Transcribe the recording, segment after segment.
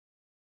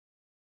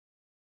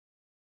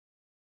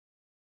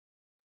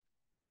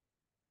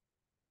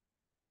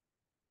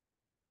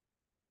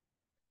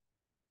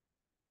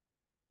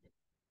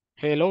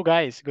Hello,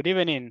 guys. Good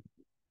evening.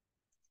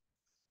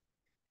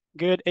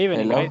 Good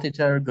evening, Hello, guys.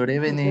 teacher. Good Good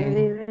evening.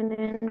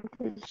 evening,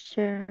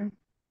 teacher.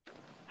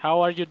 How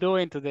are you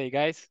doing today,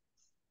 guys?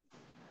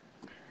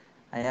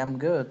 I am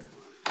good.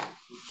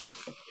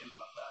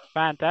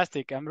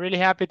 Fantastic. I'm really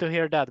happy to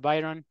hear that,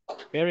 Byron.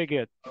 Very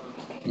good.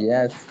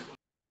 Yes.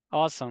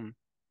 Awesome.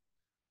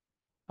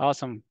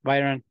 Awesome,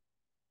 Byron.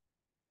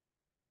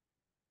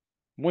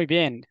 Muy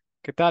bien.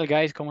 ¿Qué tal,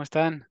 guys? ¿Cómo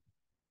están?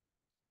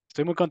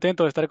 Estoy muy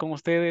contento de estar con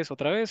ustedes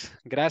otra vez.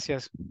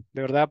 Gracias,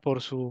 de verdad,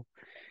 por su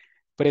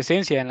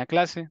presencia en la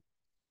clase.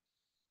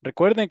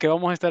 Recuerden que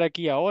vamos a estar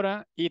aquí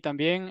ahora y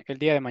también el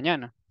día de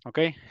mañana, ¿ok?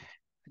 I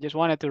just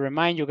wanted to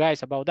remind you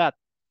guys about that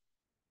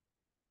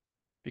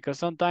because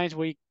sometimes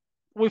we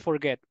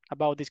forget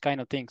about these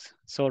kind of things.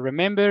 So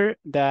remember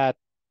that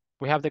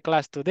we have the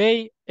class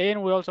today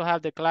and we also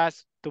have the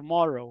class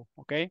tomorrow,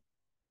 okay?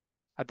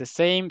 At the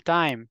same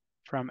time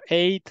from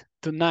 8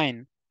 to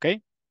 9,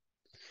 okay?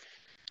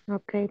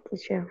 Okay,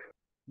 teacher.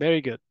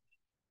 Very good.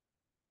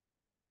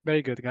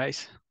 Very good,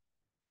 guys.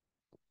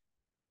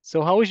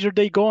 So how is your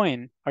day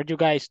going? Are you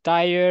guys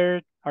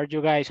tired? Are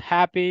you guys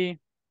happy?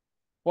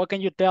 What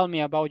can you tell me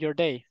about your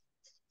day?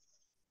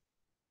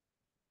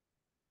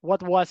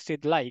 What was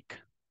it like?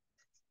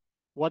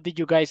 What did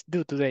you guys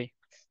do today?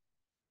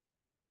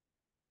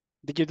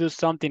 Did you do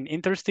something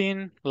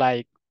interesting?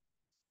 Like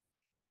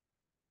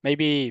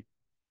maybe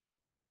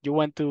you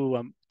went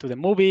to the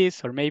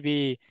movies, or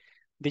maybe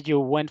did you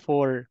went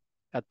for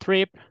a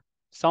trip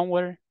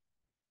somewhere,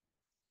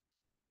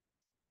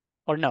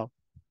 or no?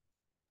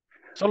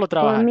 Solo For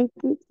trabajar. me,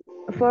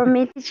 for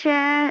me,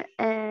 teacher,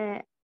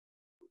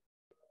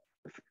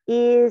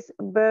 is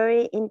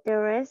very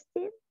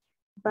interesting,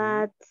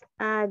 but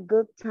a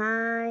good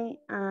time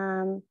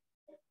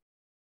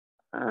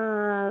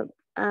uh,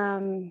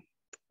 um,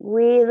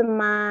 with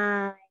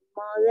my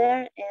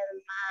mother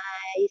and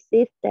my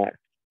sister.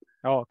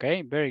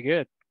 Okay, very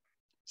good.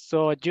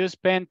 So you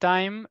spend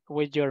time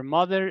with your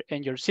mother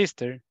and your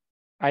sister,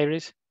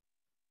 Iris?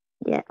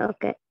 Yeah,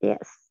 okay,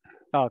 yes.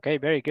 Okay,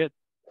 very good.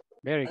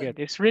 Very good.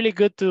 It's really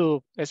good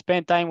to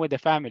spend time with the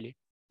family.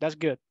 That's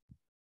good.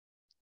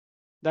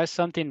 That's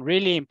something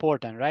really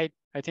important, right?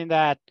 I think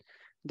that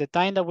the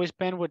time that we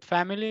spend with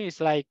family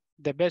is like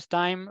the best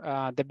time,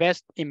 the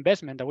best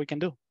investment that we can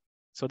do.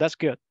 So that's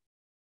good.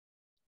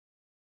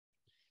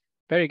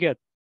 Very good.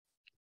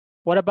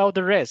 What about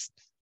the rest?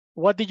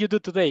 What did you do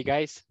today,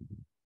 guys?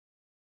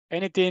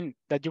 Anything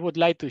that you would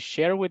like to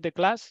share with the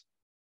class?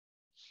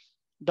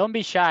 Don't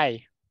be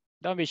shy.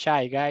 Don't be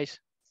shy, guys.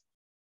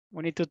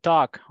 We need to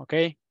talk,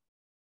 okay?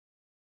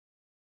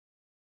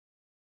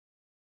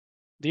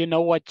 Do you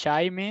know what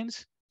chai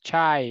means?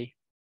 Chai.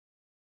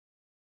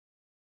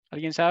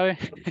 ¿Alguien sabe?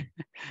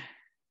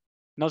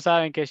 No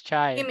saben qué es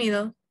chai.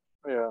 Tímido.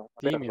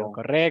 Tímido,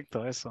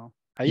 correcto, eso.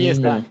 Ahí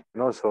está,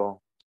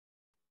 Penoso.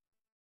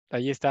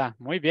 ahí está.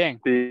 Muy bien.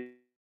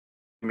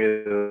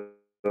 Tímido.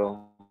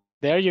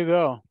 There you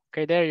go.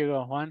 Okay, there you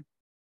go, Juan.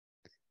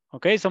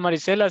 Okay, so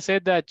Marisela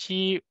said that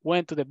she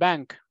went to the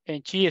bank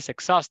and she is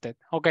exhausted.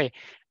 Okay,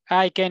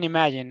 I can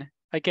imagine.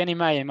 I can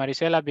imagine,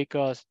 Marisela,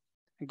 because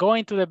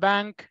going to the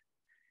bank,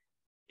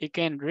 it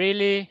can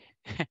really,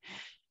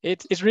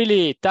 it's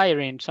really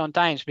tiring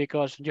sometimes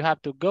because you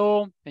have to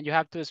go and you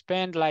have to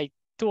spend like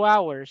 2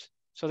 hours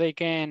so they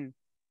can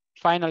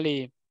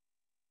finally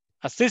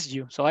assist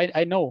you. So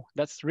I know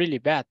that's really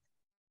bad.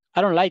 I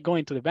don't like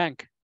going to the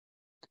bank.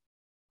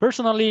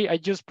 Personally, I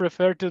just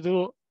prefer to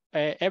do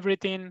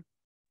everything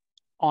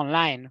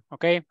online.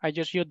 Okay, I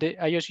just use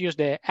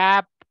the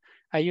app.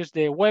 I use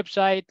the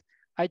website.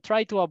 I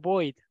try to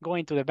avoid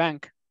going to the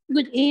bank.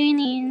 Good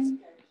evening.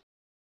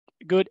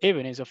 Good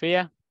evening,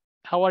 Sophia.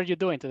 How are you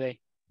doing today?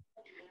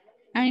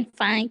 I'm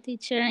fine,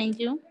 teacher, and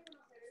you?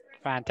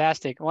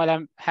 Fantastic. Well,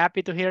 I'm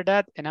happy to hear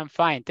that, and I'm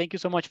fine. Thank you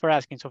so much for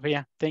asking,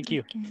 Sophia. Thank you.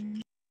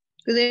 Okay.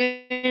 Good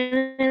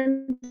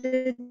evening,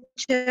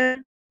 teacher.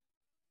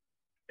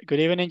 Good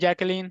evening,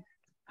 Jacqueline.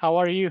 How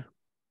are you?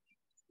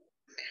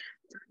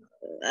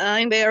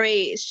 I'm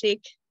very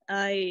sick.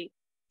 I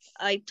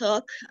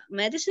took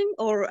medicine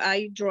or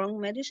I drank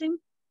medicine,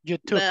 You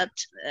took. but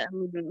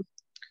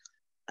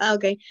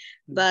okay,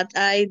 but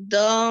I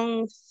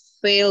don't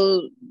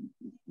feel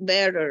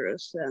better.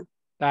 So.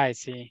 I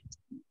see.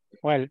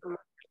 Well,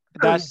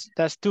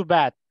 that's too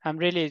bad. I'm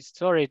really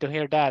sorry to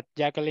hear that,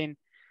 Jacqueline.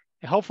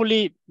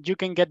 Hopefully you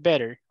can get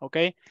better,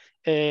 okay?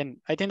 And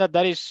I think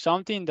that is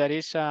something that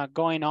is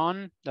going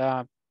on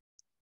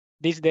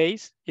these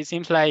days. It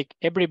seems like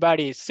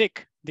everybody is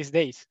sick these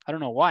days. I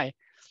don't know why.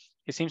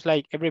 It seems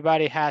like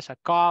everybody has a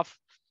cough.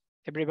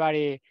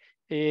 Everybody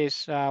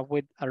is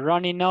with a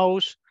runny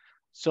nose.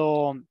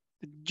 So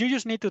you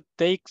just need to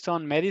take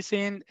some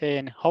medicine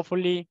and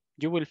hopefully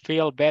you will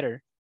feel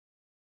better.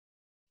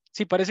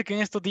 Sí, parece que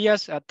en estos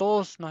días a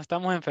todos nos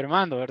estamos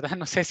enfermando, ¿verdad?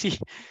 No sé si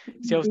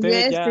a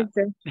ustedes Yes, ya,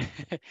 teacher.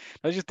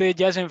 no sé si ustedes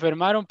ya se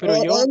enfermaron, pero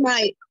yo.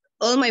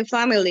 All my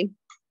family.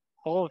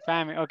 All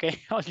family, okay,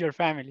 all your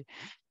family.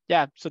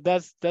 Yeah, so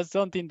that's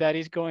something that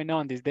is going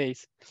on these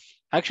days.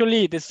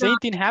 Actually, the same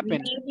thing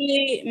happened.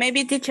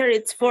 Maybe teacher,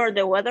 it's for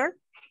the weather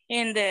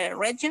in the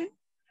region.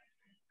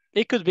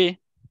 It could be.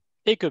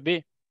 It could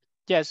be.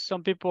 Yes,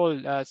 some people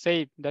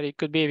say that it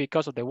could be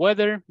because of the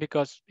weather,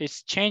 because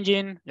it's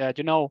changing.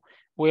 You know,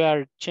 we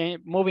are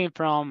moving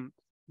from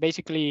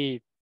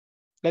basically,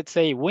 let's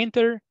say,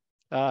 winter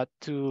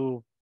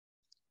to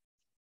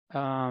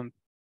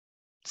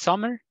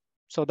summer.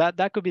 So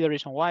that could be the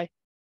reason why.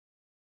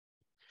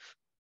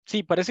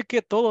 Sí, parece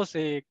que todos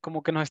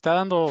como que nos está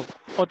dando,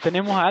 o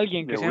tenemos a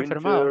alguien que The se ha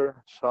enfermado. winter,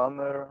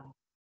 summer.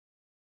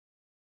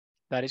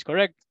 That is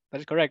correct,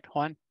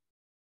 Juan.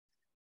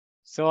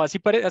 So, así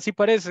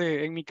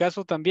parece, en mi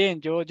caso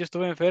también, yo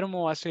estuve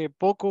enfermo hace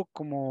poco,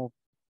 como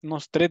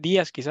unos 3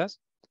 días quizás,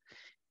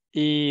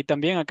 y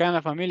también acá en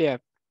la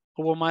familia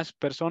hubo más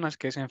personas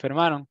que se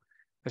enfermaron,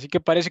 así que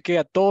parece que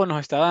a todos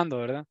nos está dando,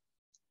 ¿verdad?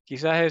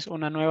 Quizás es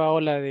una nueva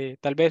ola de,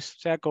 tal vez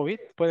sea COVID,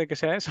 puede que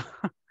sea eso.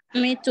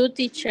 Me too,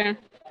 teacher.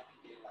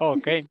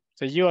 Okay,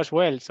 so you as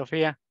well,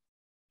 Sofía.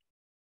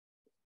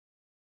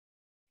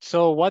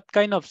 So what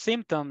kind of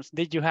symptoms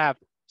did you have,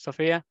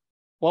 Sofía?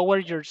 What were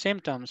your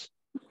symptoms?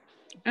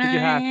 Did you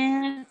have?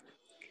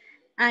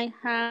 I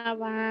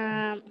have,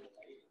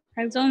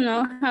 I don't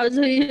know, how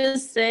do you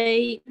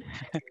say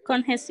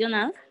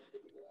congestionado?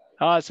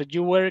 Ah, so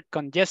you were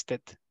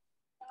congested.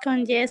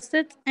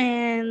 Congested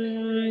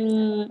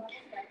and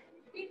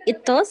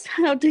it tos,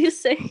 how do you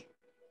say?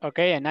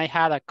 Okay, and I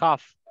had a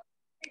cough.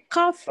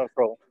 Cough.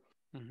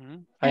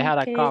 I had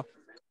a cough.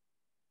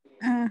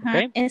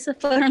 Okay. Esos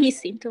fueron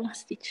mis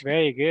síntomas, teacher.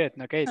 Very good.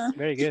 Okay,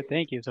 very good.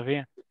 Thank you,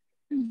 Sofía.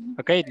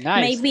 Okay,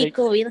 nice. Maybe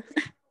COVID.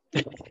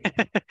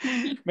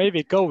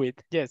 Maybe COVID,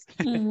 yes.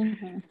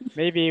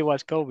 Maybe it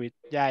was COVID.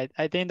 Yeah,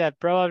 I think that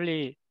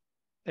probably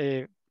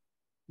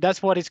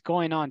that's what is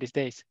going on these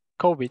days,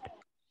 COVID.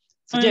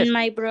 So, and yes.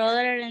 my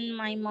brother and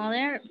my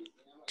mother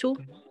too.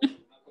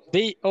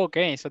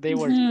 Okay, so they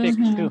were sick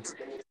too.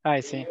 I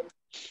see.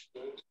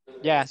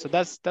 Yeah, so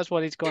that's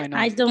what is going on.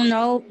 I don't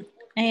know.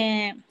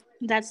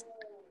 That's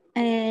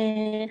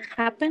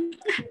happened.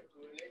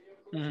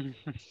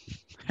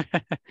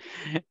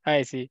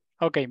 I see.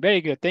 Okay, very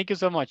good. Thank you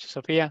so much,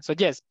 Sofía. So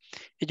yes,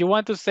 if you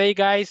want to say,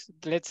 guys,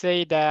 let's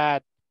say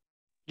that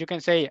you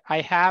can say, I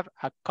have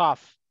a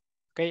cough.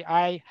 Okay,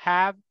 I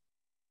have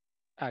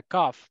a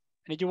cough.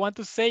 And if you want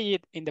to say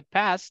it in the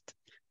past,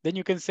 then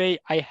you can say,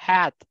 I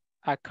had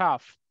a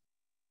cough.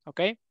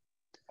 Okay?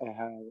 I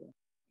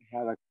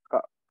had a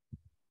cough.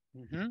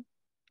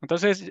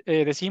 Entonces,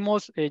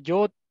 decimos,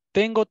 yo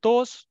tengo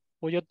tos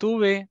o yo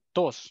tuve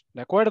tos,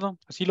 ¿de acuerdo?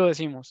 Así lo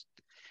decimos.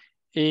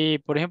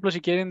 Por ejemplo, si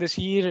quieren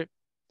decir,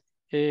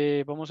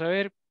 vamos a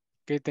ver,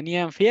 que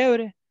tenían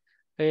fiebre,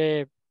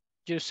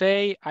 you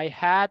say, I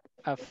had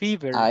a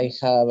fever. I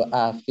have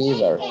a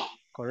fever.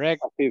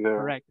 Correct, A fever.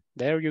 correct.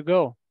 There you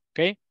go,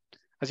 ¿ok?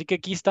 Así que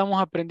aquí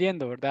estamos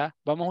aprendiendo, ¿verdad?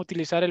 Vamos a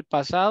utilizar el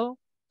pasado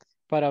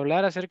para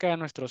hablar acerca de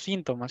nuestros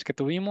síntomas que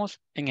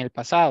tuvimos en el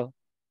pasado,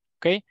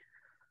 ¿ok?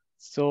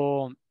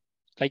 So,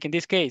 like in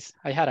this case,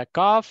 I had a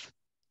cough,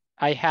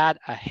 I had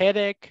a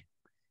headache,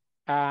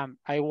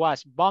 I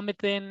was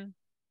vomiting,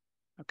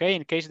 okay,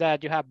 in case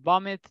that you have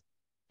vomit,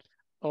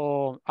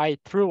 or I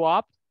threw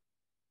up,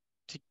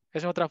 esa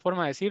es otra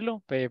forma de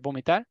decirlo,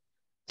 vomitar,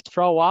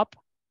 throw up.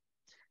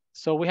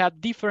 So we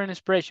have different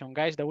expressions,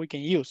 guys, that we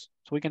can use.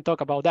 So we can talk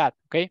about that,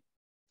 okay?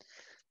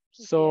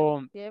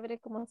 So, fiebre,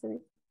 ¿cómo se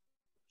dice?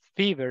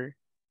 fever.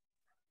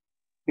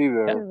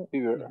 Fever. Yeah.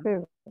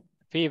 Fever.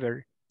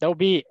 Fever. That would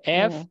be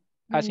F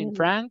as in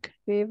Frank,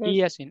 Fever.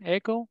 E as in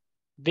Echo,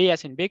 V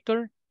as in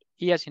Victor,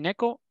 E as in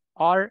Echo,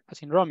 R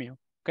as in Romeo,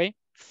 okay?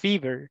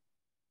 Fever.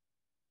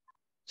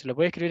 Se lo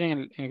voy a escribir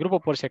en el grupo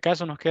por si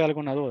acaso nos queda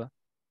alguna duda.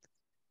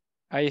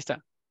 Ahí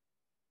está.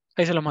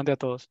 Ahí se los mandé a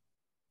todos.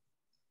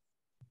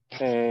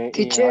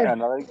 Teacher.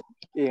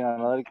 In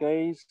another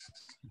case,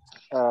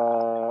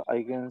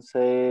 I can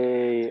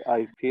say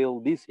I feel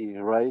dizzy,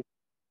 right?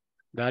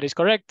 That is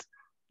correct.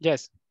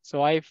 Yes.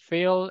 So I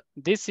feel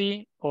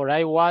dizzy or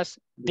I was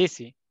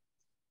dizzy.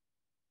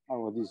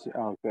 Oh, dizzy.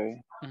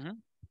 Okay. Mm-hmm.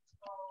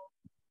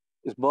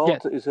 It's both.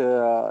 Yes. It's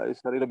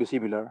a little bit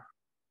similar.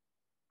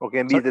 Or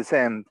can be the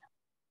same.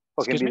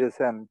 Or can be the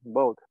same.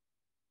 Both.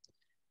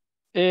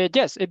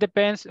 Yes, it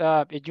depends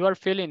if you are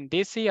feeling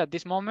dizzy at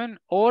this moment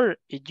or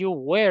if you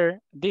were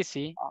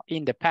dizzy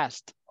in the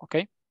past,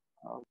 okay?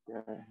 Okay,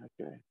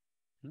 okay.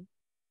 Mm-hmm.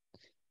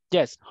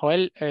 Yes,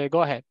 Joel,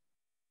 go ahead.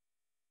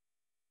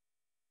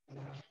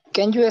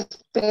 Can you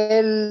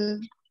spell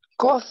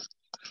cough,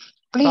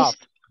 please? Cough.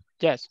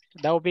 Yes,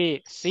 that would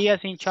be C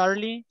as in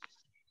Charlie,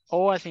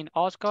 O as in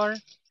Oscar,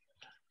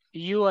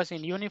 U as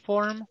in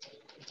uniform,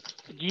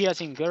 G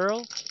as in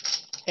girl,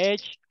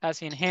 H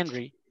as in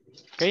Henry.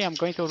 Okay, I'm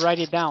going to write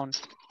it down.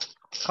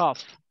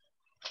 Cough.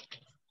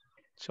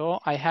 So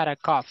I had a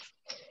cough.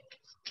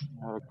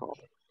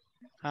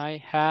 I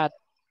had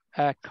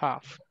a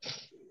cough.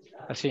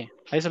 Así,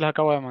 ahí se los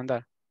acabo de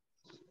mandar.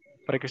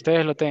 Para que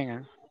ustedes lo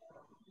tengan.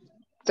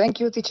 Thank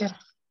you, teacher.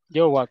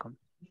 You're welcome.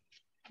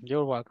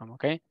 You're welcome,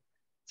 okay?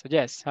 So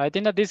yes, I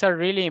think that these are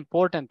really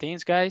important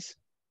things, guys.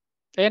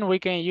 And we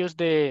can use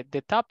the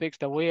topics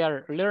that we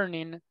are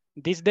learning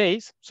these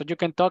days, so you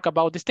can talk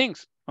about these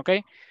things,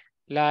 okay?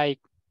 Like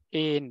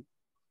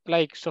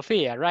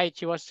Sophia, right?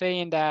 She was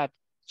saying that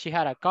she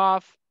had a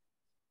cough,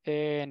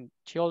 and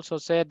she also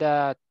said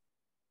that,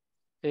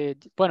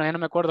 bueno, ya no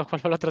me acuerdo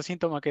cuál fue el otro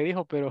síntoma que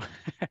dijo, pero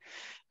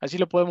así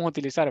lo podemos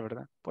utilizar,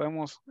 ¿verdad?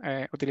 Podemos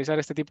utilizar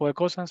este tipo de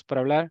cosas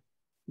para hablar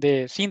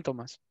de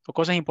síntomas o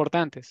cosas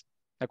importantes,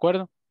 ¿de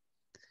acuerdo?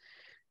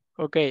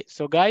 Okay,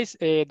 so guys,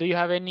 do you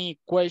have any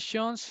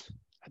questions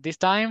at this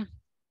time?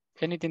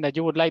 Anything that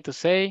you would like to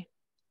say?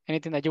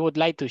 Anything that you would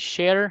like to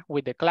share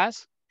with the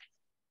class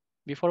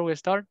before we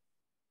start?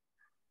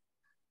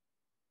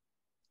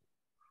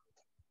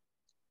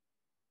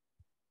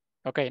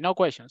 Okay, no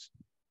questions.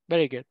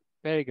 Very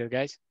good,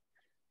 guys.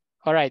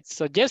 All right,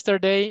 so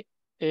yesterday,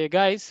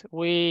 guys,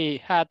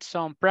 we had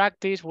some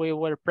practice. We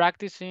were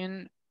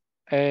practicing,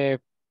 we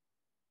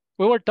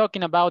were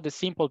talking about the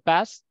simple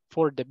past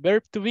for the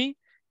verb to be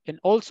and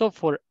also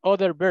for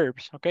other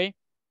verbs, okay?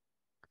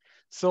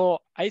 So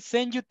I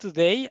send you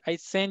today, I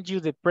send you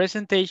the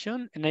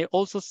presentation, and I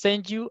also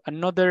send you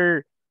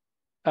another,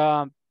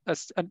 an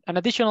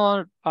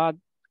additional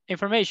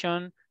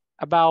information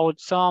about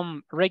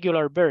some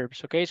regular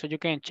verbs, okay? So you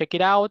can check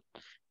it out.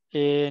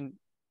 And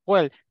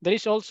well,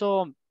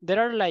 there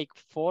are like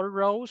 4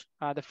 rows.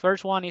 The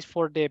first one is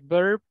for the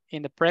verb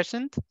in the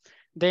present.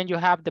 Then you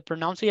have the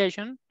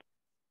pronunciation.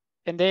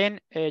 And then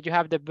you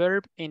have the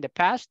verb in the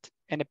past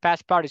and the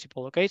past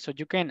participle, okay? So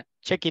you can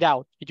check it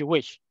out if you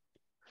wish.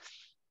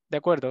 De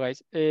acuerdo,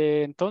 guys.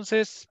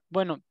 Entonces,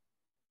 bueno,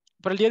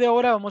 para el día de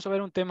ahora vamos a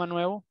ver un tema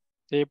nuevo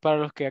para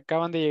los que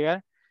acaban de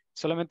llegar.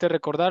 Solamente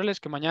recordarles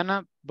que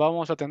mañana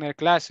vamos a tener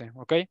clase,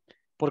 ¿ok?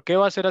 ¿Por qué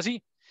va a ser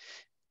así?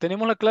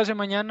 Tenemos la clase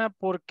mañana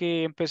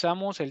porque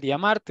empezamos el día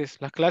martes.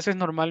 Las clases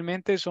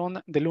normalmente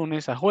son de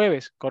lunes a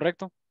jueves,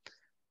 ¿correcto?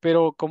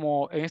 Pero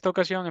como en esta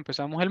ocasión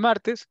empezamos el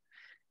martes,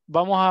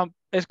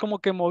 es como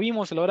que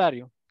movimos el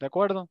horario, ¿de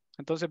acuerdo?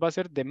 Entonces va a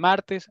ser de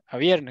martes a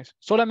viernes,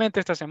 solamente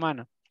esta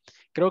semana.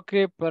 Creo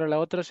que para la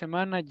otra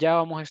semana ya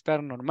vamos a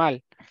estar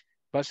normal.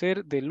 Va a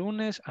ser de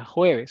lunes a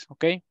jueves,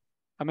 ¿ok?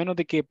 A menos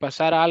de que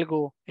pasara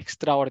algo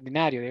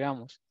extraordinario,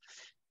 digamos,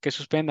 que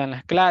suspendan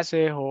las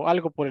clases o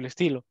algo por el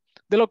estilo.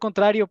 De lo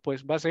contrario,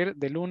 pues va a ser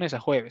de lunes a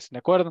jueves, ¿de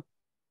acuerdo?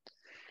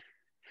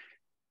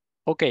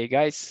 Okay,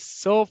 guys,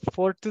 so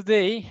for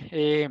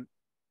today,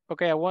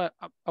 okay, I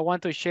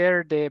want to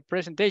share the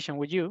presentation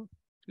with you.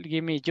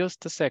 Give me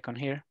just a second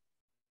here.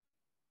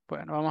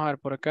 Bueno, vamos a ver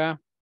por acá.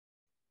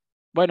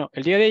 Bueno,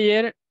 el día de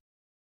ayer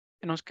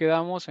nos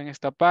quedamos en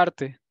esta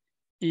parte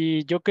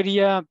y yo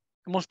quería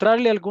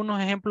mostrarle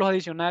algunos ejemplos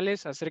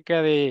adicionales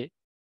acerca de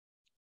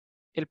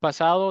el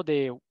pasado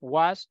de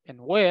was and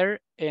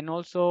were, and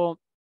also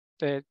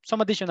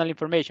some additional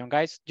information,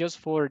 guys, just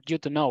for you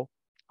to know,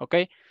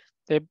 okay?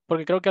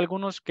 Porque creo que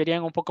algunos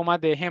querían un poco más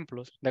de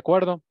ejemplos, ¿de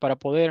acuerdo? Para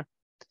poder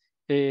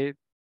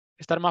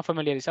estar más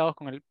familiarizados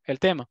con el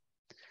tema.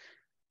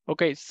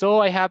 Okay,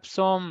 so I have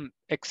some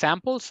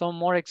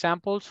more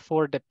examples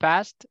for the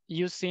past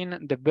using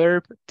the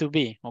verb to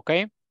be,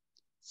 okay?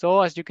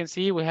 So as you can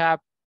see, we have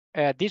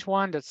this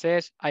one that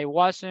says, I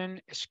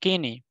wasn't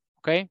skinny,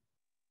 okay?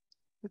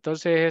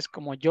 Entonces,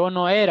 como yo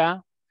no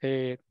era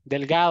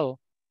delgado,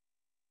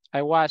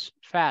 I was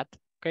fat,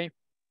 okay?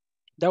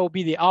 That would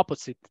be the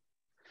opposite.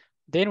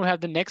 Then we have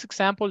the next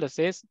example that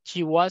says,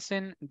 she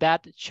wasn't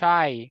that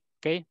shy,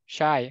 okay?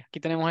 Shy, aquí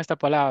tenemos esta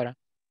palabra.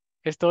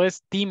 Esto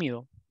es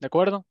tímido, ¿de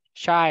acuerdo?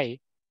 Shy.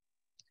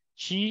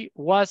 She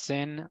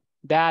wasn't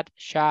that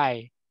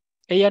shy.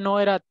 Ella no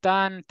era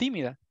tan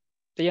tímida.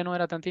 Ella no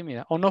era tan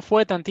tímida. O no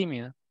fue tan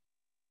tímida.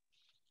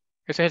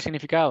 Ese es el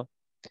significado.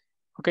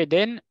 Okay,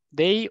 then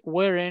they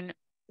weren't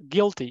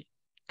guilty.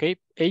 Okay,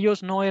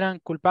 ellos no eran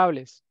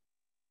culpables.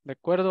 ¿De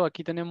acuerdo?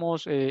 Aquí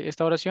tenemos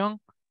esta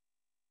oración.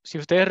 Si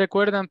ustedes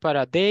recuerdan,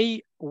 para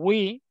they,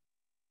 we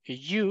y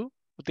you,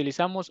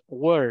 utilizamos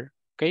were.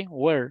 Okay,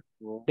 were.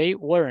 They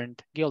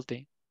weren't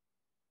guilty.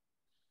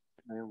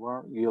 They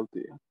weren't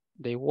guilty.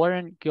 They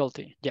weren't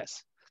guilty,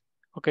 yes.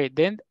 Okay,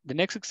 then the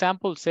next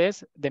example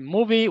says, the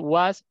movie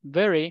was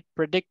very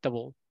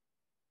predictable.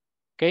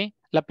 Okay,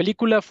 la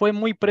película fue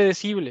muy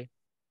predecible.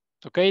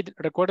 Okay,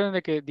 recuerden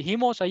de que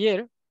dijimos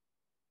ayer,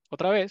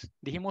 otra vez,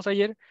 dijimos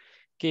ayer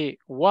que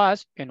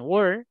was and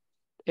were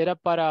era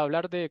para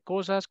hablar de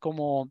cosas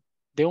como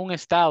de un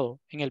estado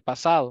en el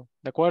pasado,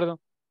 ¿de acuerdo?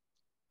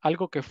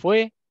 Algo que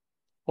fue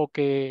o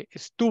que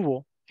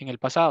estuvo en el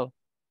pasado.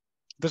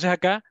 Entonces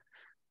acá,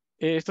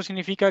 esto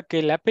significa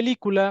que la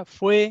película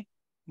fue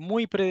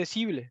muy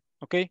predecible,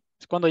 ¿ok?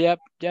 Es cuando ya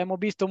hemos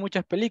visto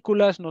muchas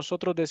películas,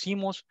 nosotros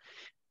decimos,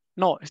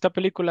 no, esta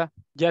película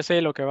ya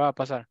sé lo que va a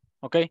pasar,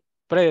 ¿ok?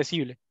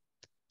 Predecible.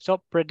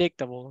 So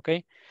predictable, ¿ok?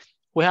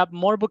 We have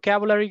more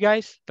vocabulary,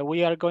 guys, that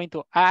we are going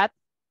to add.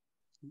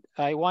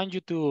 I want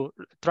you to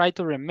try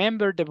to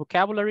remember the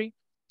vocabulary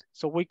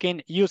so we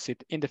can use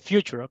it in the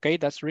future, okay?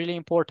 That's really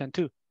important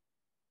too.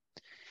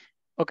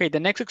 Okay, the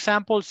next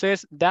example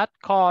says that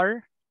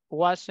car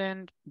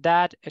wasn't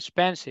that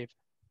expensive,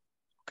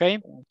 okay?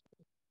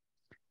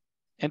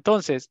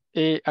 Entonces,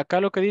 acá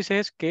lo que dice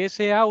es que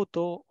ese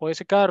auto o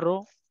ese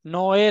carro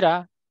no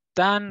era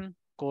tan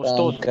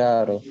costoso, Tan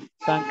caro.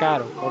 tan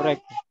caro,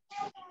 correcto.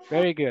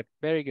 Very good,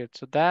 very good.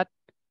 So that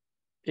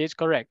is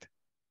correct.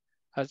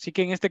 Así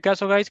que en este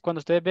caso, guys, cuando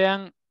ustedes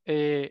vean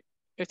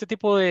este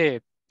tipo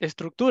de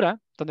estructura,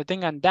 donde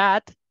tengan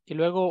that y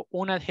luego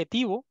un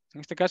adjetivo,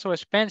 en este caso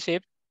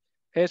expensive,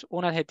 es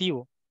un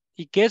adjetivo.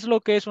 ¿Y qué es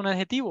lo que es un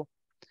adjetivo?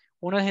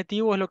 Un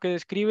adjetivo es lo que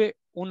describe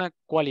una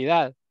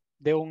cualidad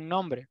de un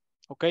nombre,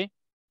 ¿ok?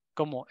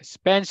 Como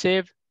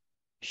expensive,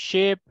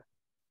 cheap,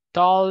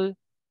 tall,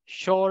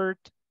 short,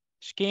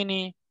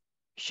 skinny,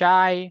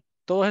 shy,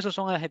 todos esos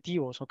son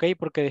adjetivos, ¿ok?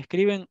 Porque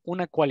describen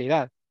una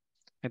cualidad.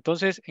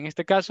 Entonces, en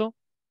este caso,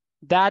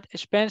 that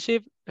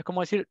expensive es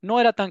como decir, no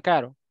era tan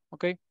caro,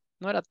 ¿ok?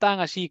 No era tan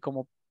así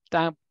como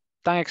tan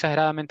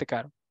exageradamente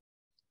caro,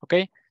 ¿ok?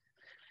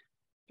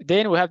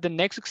 Then we have the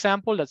next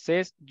example that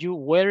says, you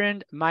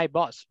weren't my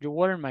boss. You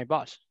weren't my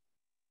boss.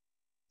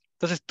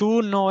 Entonces,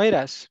 tú no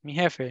eras mi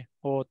jefe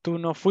o tú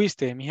no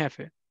fuiste mi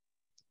jefe.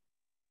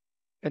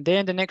 And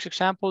then the next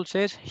example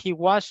says, he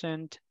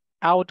wasn't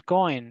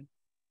outgoing.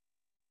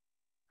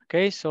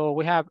 Okay, so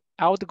we have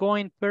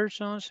outgoing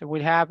persons,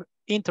 we have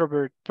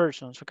introvert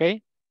persons,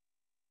 okay?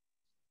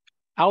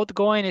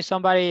 Outgoing is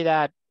somebody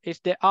that is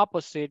the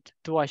opposite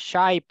to a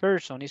shy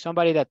person. Is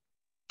somebody that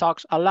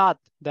talks a lot,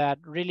 that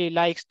really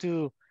likes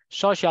to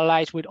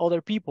socialize with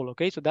other people,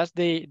 okay? So that's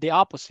the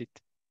opposite.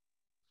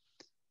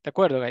 ¿De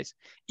acuerdo, guys?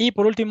 Y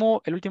por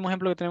último, el último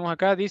ejemplo que tenemos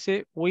acá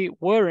dice, we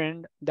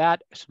weren't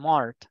that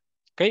smart.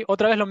 Ok,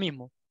 otra vez lo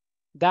mismo.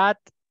 That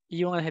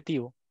y un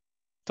adjetivo.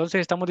 Entonces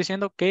estamos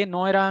diciendo que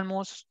no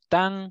éramos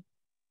tan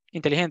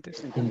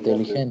inteligentes.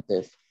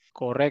 Inteligentes.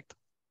 Correcto.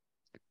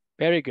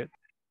 Very good.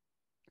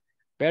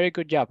 Very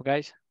good job,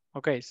 guys.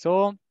 Ok,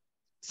 so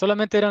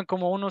solamente eran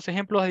como unos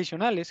ejemplos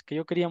adicionales que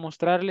yo quería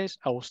mostrarles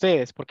a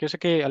ustedes, porque yo sé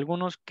que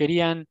algunos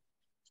querían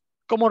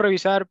cómo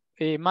revisar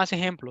más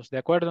ejemplos, ¿de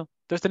acuerdo?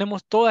 Entonces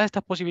tenemos todas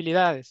estas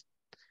posibilidades.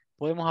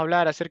 Podemos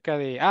hablar acerca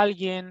de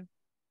alguien,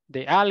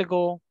 de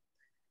algo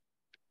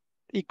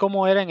y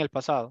cómo era en el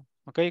pasado,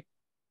 ¿ok?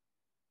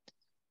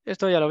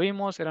 Esto ya lo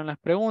vimos, eran las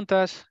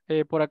preguntas.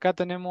 Por acá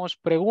tenemos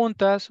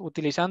preguntas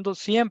utilizando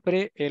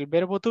siempre el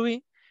verbo to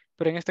be,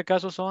 pero en este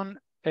caso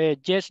son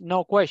yes,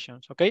 no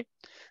questions, ¿ok?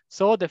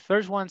 So the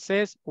first one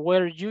says,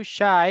 were you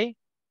shy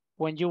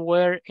when you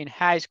were in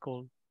high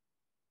school?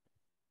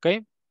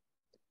 ¿Ok?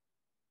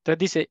 Entonces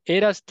dice,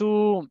 ¿eras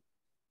tú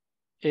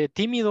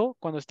tímido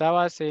cuando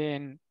estabas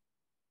en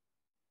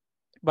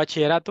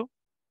bachillerato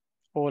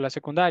o la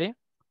secundaria?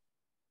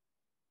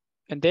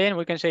 And then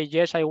we can say,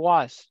 yes, I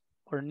was,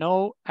 or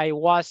no, I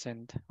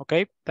wasn't,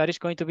 okay? That is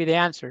going to be the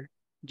answer.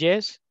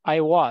 Yes, I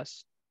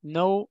was.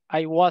 No,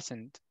 I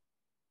wasn't.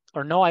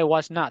 Or no, I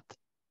was not.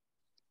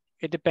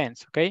 It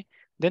depends, okay?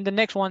 Then the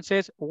next one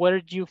says, where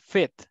do you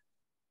fit?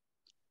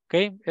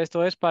 Okay,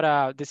 esto es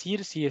para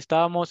decir si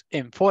estábamos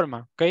en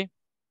forma, okay?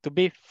 To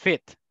be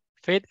fit.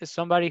 Fit is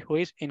somebody who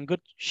is in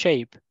good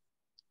shape,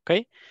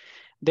 okay?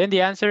 Then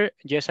the answer,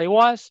 yes, I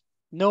was.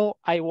 No,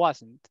 I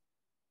wasn't.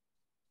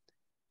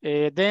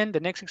 Then the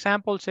next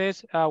example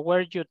says,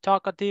 were you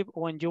talkative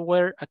when you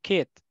were a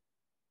kid?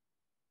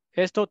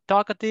 Esto,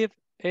 talkative,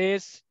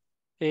 es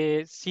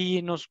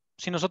si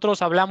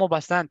nosotros hablamos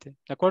bastante,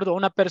 ¿de acuerdo?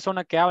 Una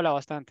persona que habla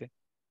bastante.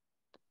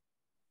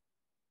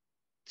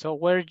 So,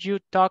 were you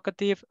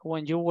talkative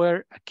when you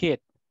were a kid?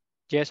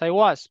 Yes, I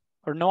was.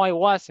 Or no, I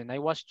wasn't. I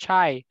was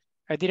shy.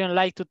 I didn't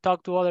like to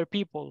talk to other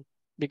people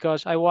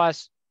because I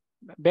was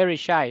very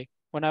shy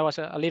when I was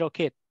a little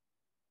kid.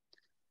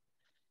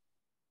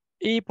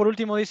 Y por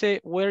último dice,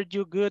 were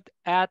you good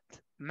at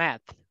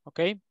math?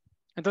 ¿Ok?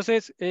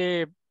 Entonces,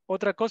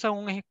 otra cosa,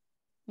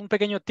 un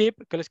pequeño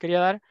tip que les quería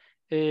dar.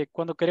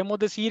 Cuando queremos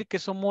decir que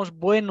somos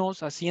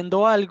buenos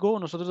haciendo algo,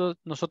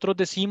 nosotros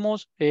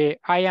decimos,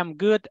 I am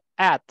good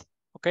at.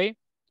 ¿Ok?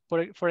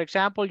 For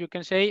example, you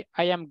can say,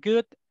 I am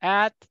good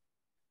at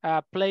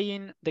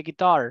playing the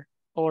guitar.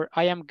 Or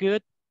I am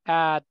good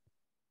at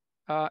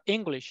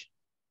English.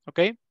 ¿Ok?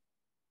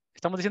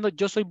 Estamos diciendo,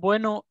 yo soy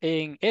bueno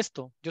en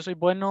esto, yo soy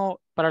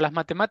bueno para las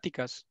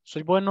matemáticas,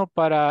 soy bueno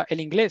para el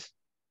inglés.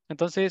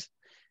 Entonces,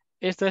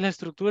 esta es la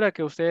estructura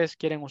que ustedes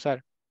quieren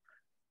usar.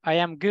 I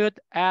am good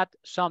at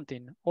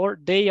something, or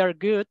they are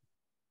good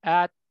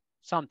at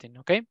something,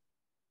 ¿ok?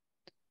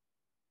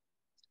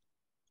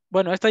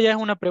 Bueno, esta ya es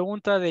una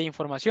pregunta de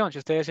información, si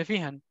ustedes se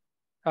fijan.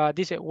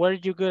 Dice, were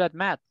you good at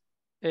math?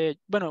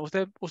 Bueno,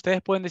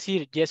 ustedes pueden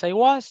decir, yes, I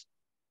was,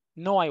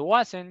 no, I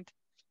wasn't,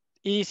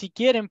 y si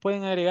quieren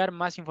pueden agregar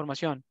más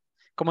información,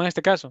 como en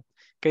este caso,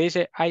 que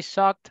dice, I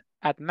sucked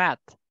at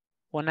math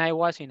when I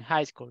was in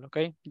high school, ¿ok?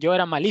 Yo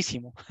era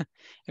malísimo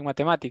en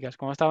matemáticas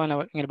cuando estaba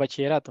en el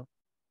bachillerato.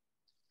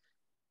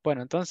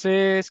 Bueno,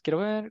 entonces, quiero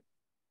ver.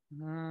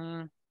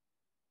 Bueno,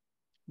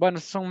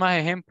 estos son más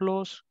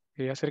ejemplos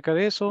acerca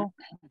de eso.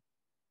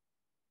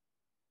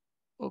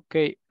 Ok,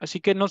 así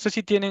que no sé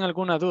si tienen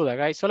alguna duda,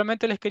 guys.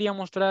 Solamente les quería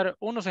mostrar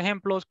unos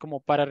ejemplos como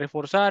para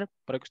reforzar,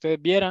 para que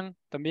ustedes vieran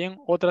también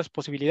otras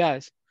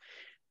posibilidades.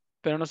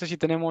 pero no sé si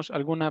tenemos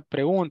alguna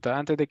pregunta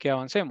antes de que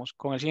avancemos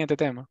con el siguiente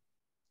tema.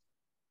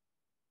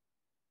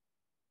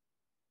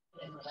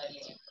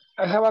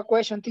 I have a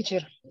question,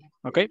 teacher.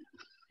 Okay,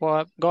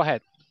 well, go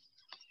ahead.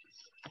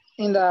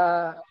 In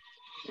the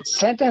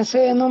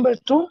sentence number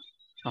 2,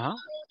 Uh-huh.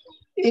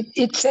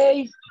 it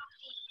say,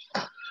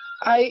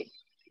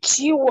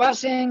 she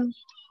wasn't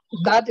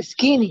that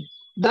skinny,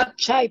 that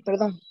shy,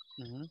 perdón.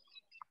 Mhm.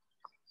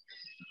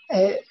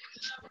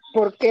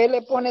 ¿Por qué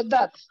le pone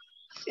that?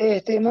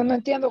 No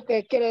entiendo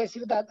qué quiere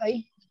decir that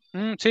ahí.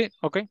 Sí,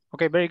 okay,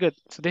 very good.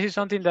 So this is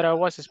something that I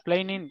was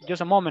explaining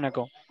just a moment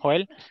ago,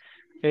 Joel.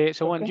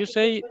 So when you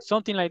say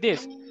something like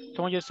this,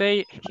 so when you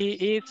say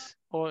he is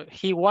or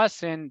he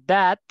wasn't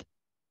that,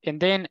 and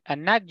then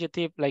an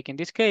adjective, like in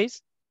this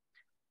case,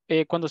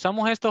 cuando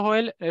usamos esto,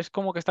 Joel, es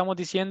como que estamos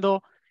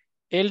diciendo,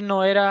 él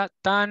no era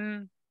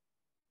tan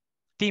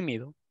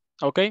tímido,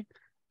 ¿ok?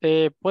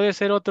 Puede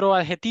ser otro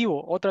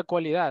adjetivo, otra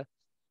cualidad.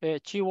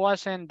 She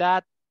wasn't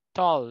that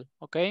tall,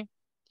 ¿ok?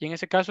 Y en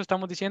ese caso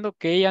estamos diciendo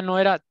que ella no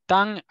era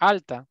tan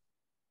alta.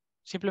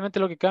 Simplemente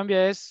lo que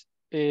cambia es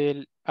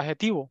el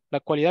adjetivo, la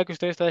cualidad que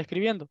usted está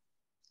describiendo.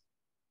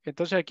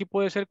 Entonces aquí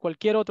puede ser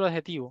cualquier otro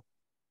adjetivo.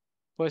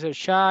 Puede ser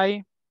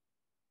shy,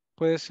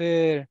 puede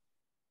ser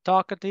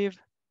talkative.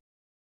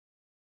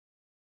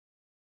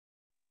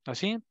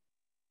 Así.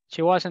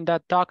 She wasn't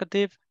that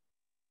talkative.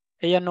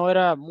 Ella no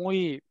era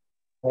muy,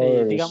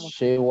 Or digamos,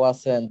 she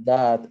wasn't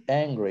that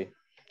angry.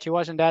 she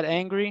wasn't that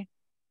angry.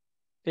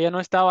 Ella no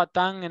estaba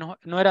tan,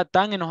 no era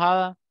tan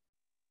enojada.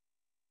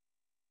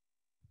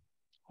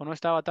 O no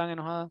estaba tan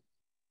enojada.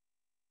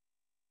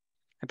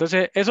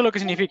 Entonces, eso es lo que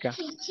significa.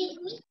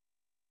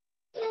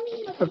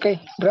 Ok,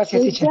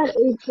 gracias, teacher.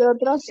 ¿Y qué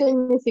otros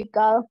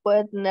significados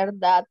puede tener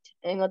that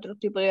en otro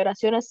tipo de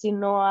oraciones si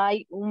no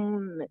hay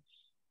un,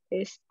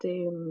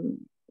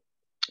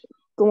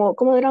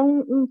 ¿cómo era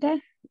un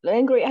qué?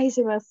 Angry, ay,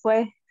 se me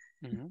fue.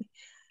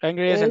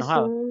 Angry es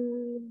enojado.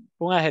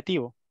 Un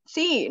adjetivo.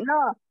 Sí,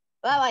 no.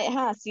 Vaya,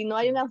 ajá, si no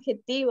hay un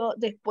adjetivo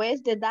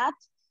después de that,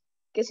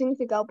 ¿qué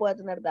significado puede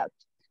tener that?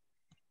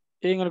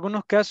 En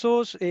algunos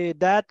casos,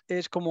 that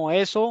es como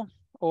eso,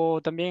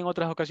 o también en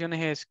otras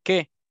ocasiones es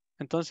que.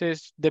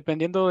 Entonces,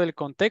 dependiendo del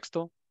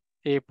contexto,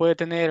 puede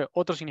tener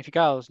otros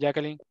significados,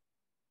 Jacqueline.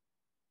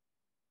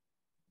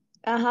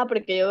 Ajá,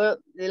 porque yo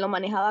lo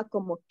manejaba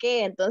como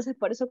que, entonces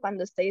por eso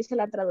cuando usted hizo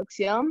la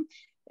traducción,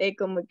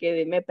 como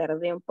que me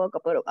perdí un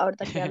poco, pero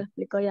ahorita que ya lo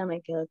explico ya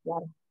me quedó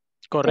claro.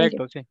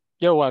 Correcto, sí.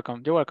 You're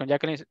welcome,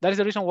 Jacqueline. That is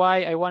the reason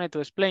why I wanted to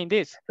explain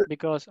this,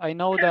 because I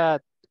know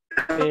that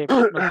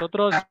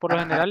nosotros por lo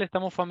general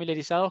estamos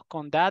familiarizados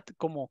con that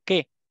como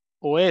que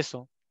o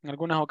eso en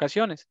algunas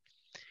ocasiones.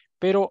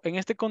 Pero en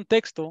este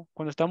contexto,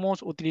 cuando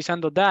estamos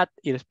utilizando that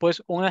y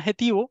después un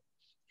adjetivo,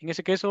 en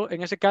ese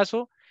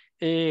caso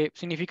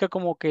significa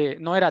como que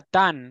no era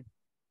tan,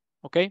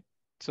 ¿ok?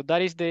 So that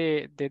is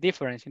the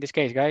difference in this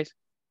case, guys.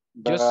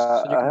 Just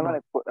so you I can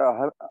know.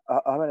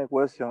 I have a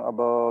question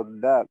about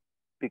that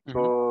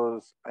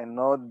because I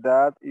know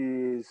that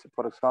is,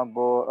 for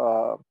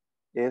example,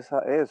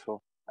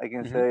 eso. I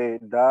can say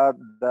that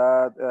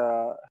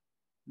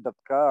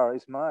car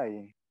is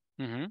mine,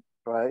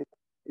 right?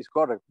 It's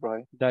correct,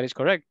 right? That is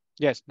correct.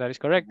 Yes, that is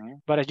correct.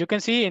 But as you can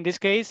see, in this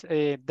case,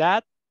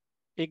 that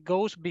it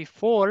goes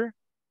before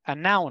a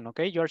noun,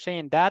 okay? You're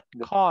saying that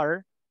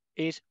car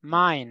is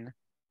mine,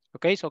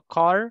 okay? So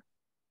car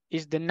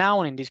is the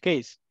noun in this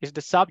case, is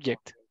the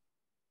subject.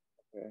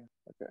 Okay.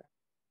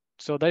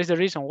 So that is the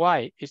reason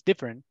why it's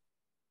different.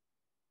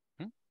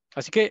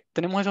 Así que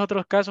tenemos esos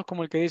otros casos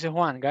como el que dice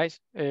Juan, guys.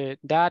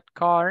 That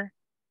car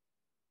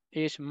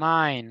is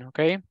mine,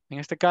 okay? En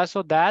este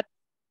caso, that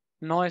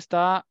no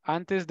está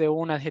antes de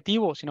un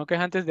adjetivo, sino que es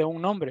antes de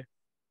un nombre.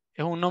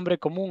 Es un nombre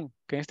común,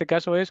 que en este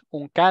caso es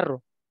un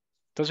carro.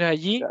 Entonces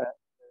allí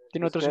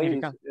tiene otro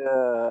significado.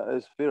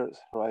 Is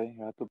first, right?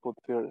 You have to put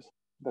first.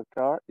 The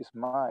car is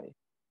mine.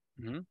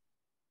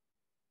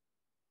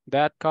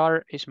 That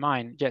car is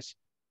mine, yes.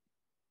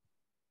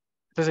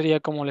 Esta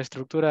sería como la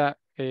estructura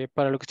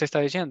para lo que usted está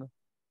diciendo.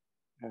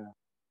 Yeah.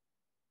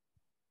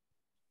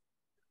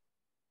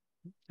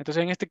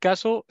 Entonces en este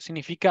caso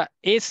significa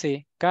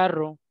ese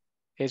carro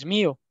es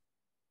mío.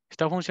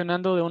 Está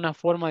funcionando de una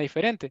forma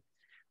diferente.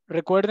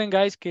 Recuerden,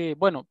 guys, que,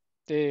 bueno,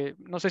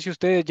 no sé si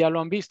ustedes ya lo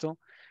han visto,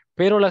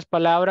 pero las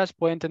palabras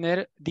pueden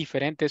tener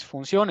diferentes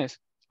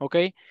funciones, ¿ok?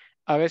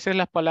 A veces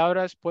las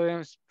palabras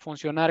pueden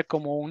funcionar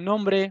como un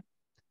nombre.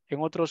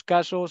 En otros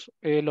casos,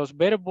 los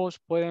verbos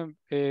pueden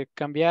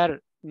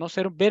cambiar, no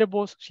ser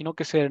verbos, sino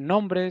que ser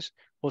nombres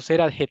o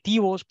ser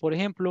adjetivos, por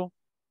ejemplo.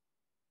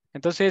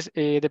 Entonces,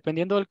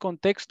 dependiendo del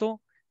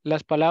contexto,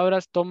 las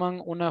palabras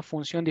toman una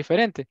función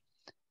diferente.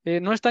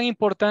 No es tan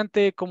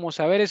importante como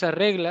saber esas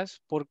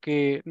reglas,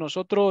 porque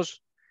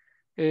nosotros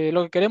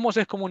lo que queremos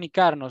es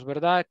comunicarnos,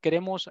 ¿verdad?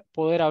 Queremos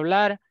poder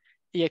hablar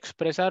y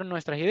expresar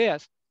nuestras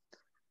ideas.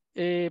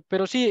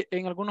 Pero sí,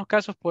 en algunos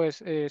casos,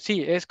 pues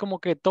sí, es como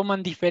que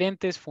toman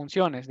diferentes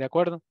funciones, ¿de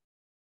acuerdo?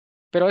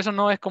 Pero eso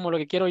no es como lo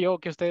que quiero yo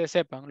que ustedes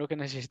sepan. Lo que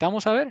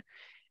necesitamos saber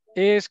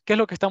es qué es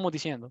lo que estamos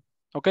diciendo,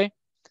 ¿ok?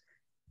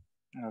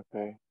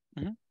 Okay.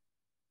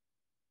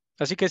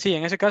 Así que sí,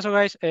 en ese caso,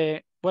 guys,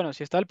 bueno,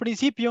 si está al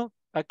principio,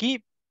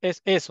 aquí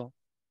es eso.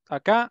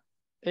 Acá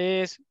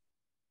es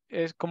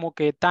como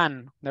que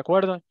tan, ¿de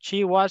acuerdo?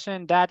 She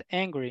wasn't that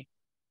angry.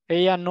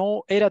 Ella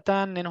no era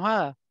tan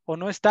enojada o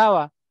no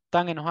estaba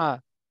tan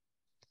enojada.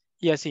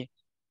 Y así.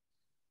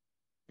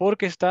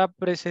 Porque está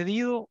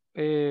precedido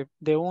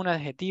de un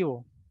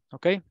adjetivo.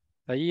 ¿Ok?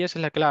 Allí esa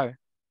es la clave.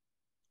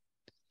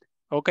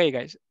 Okay,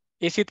 guys.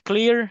 Is it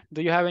clear?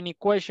 Do you have any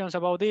questions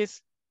about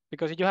this?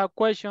 Because if you have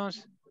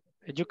questions,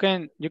 you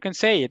can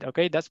say it.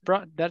 Okay,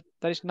 that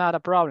is not a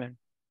problem.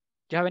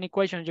 If you have any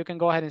questions, you can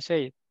go ahead and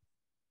say it.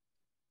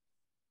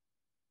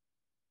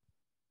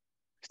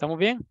 ¿Estamos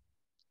bien?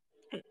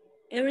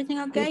 Everything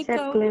okay, Is it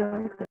go.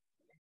 clear?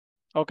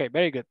 Okay,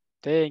 very good.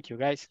 Thank you,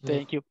 guys.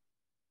 Thank you.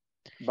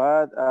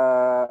 But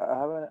I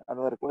have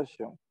another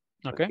question.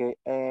 Okay.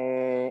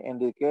 Okay. In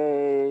the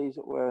case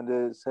when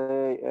they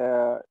say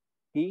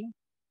he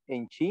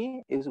and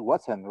she is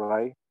wasn't,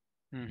 right?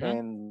 Mhm.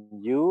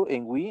 And you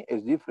and we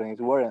is different.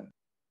 It's weren't,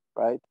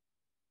 right?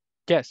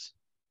 Yes.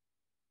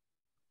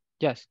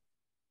 Yes.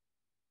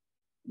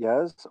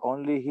 Yes,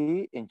 only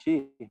he and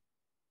she.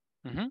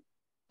 Mhm.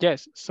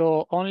 Yes.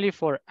 So only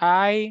for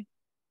I,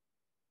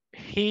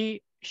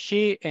 he,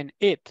 she, and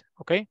it.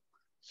 Okay.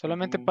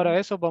 Solamente para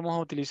eso vamos a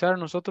utilizar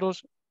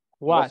nosotros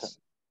Wasn't.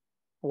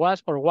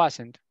 was or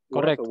wasn't. Was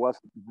or Correcto.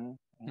 wasn't.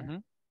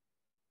 Ujú.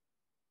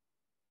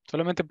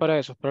 Solamente para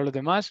eso. Para los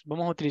demás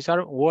vamos a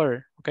utilizar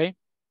were. Okay.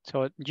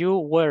 So you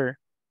were,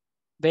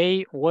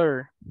 they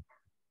were,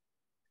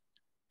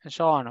 and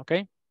so on.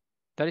 Okay.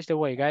 That is the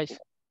way, guys.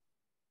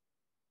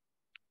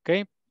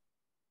 Okay.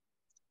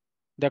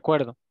 De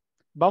acuerdo.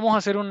 Vamos a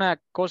hacer una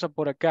cosa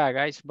por acá,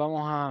 guys.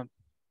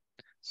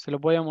 Se lo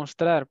voy a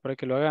mostrar para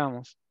que lo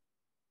hagamos.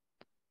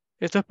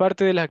 Esto es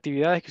parte de las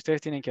actividades que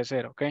ustedes tienen que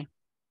hacer, ¿ok?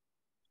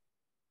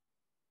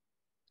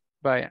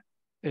 Vaya.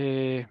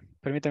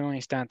 Permítanme un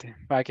instante.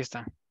 Va, aquí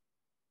está.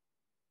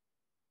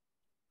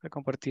 Voy a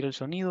compartir el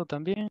sonido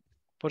también,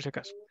 por si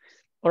acaso.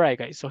 All right,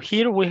 guys. So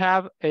here we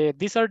have,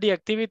 these are the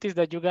activities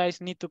that you guys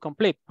need to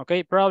complete,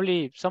 okay?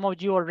 Probably some of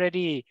you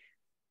already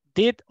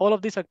did all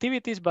of these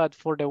activities, but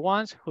for the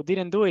ones who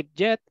didn't do it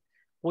yet,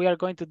 we are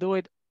going to do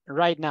it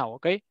right now,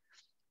 okay?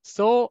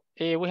 So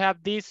we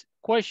have these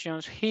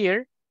questions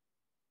here,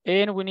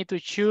 and we need to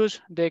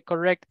choose the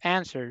correct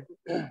answer,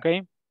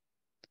 okay?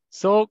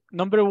 So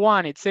number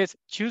one, it says,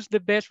 choose the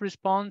best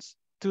response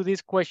to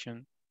this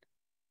question.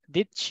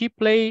 Did she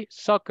play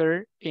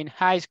soccer in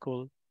high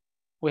school?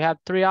 We have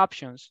three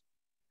options.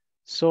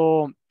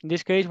 So in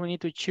this case, we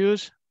need to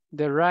choose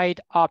the right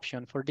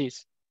option for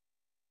this.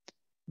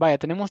 Vaya,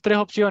 tenemos tres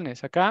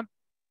opciones acá.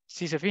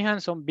 Si se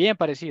fijan, son bien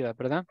parecidas,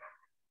 ¿verdad?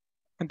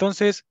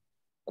 Entonces,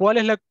 ¿cuál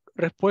es la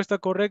respuesta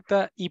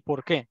correcta y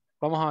por qué?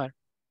 Vamos a ver.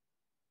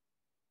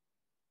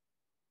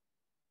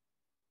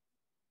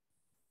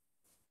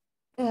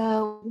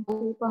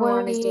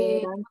 Where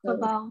we talk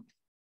about.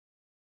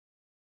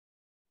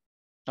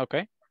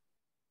 Okay.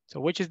 So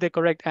which is the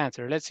correct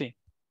answer? Let's see.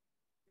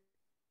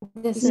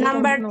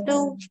 Number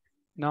two.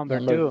 Number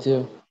Number two.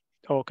 two.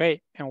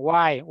 Okay. And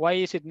why? Why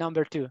is it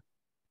number two?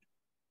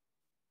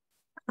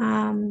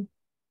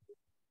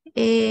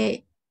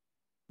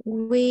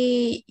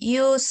 We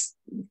use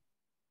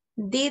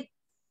did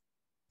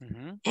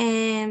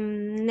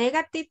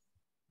negative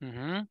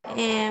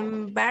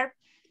verb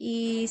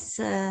is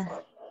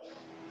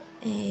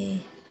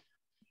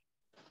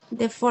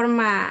de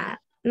forma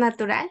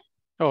natural.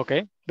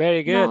 Okay,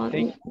 very good.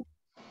 No.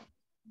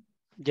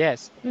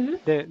 Yes,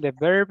 the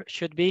verb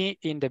should be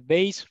in the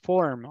base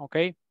form,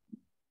 okay?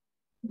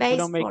 Base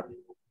form.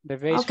 The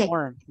base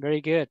form,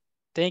 very good.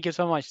 Thank you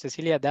so much,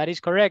 Cecilia, that is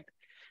correct.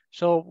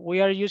 So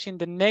we are using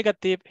the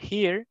negative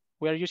here,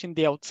 we are using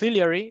the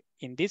auxiliary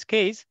in this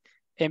case,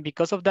 and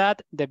because of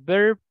that, the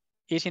verb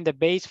is in the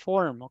base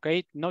form,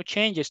 okay? No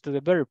changes to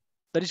the verb.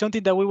 That is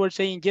something that we were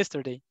saying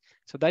yesterday.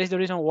 So that is the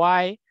reason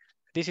why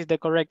this is the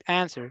correct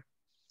answer.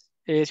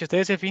 Si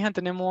ustedes se fijan,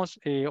 tenemos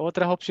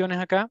otras opciones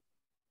acá,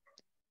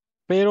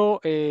 pero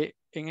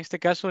en este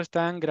caso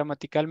están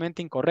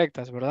gramaticalmente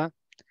incorrectas, ¿verdad?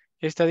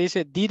 Esta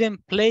dice,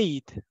 didn't play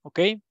it, ¿ok?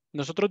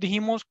 Nosotros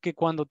dijimos que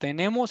cuando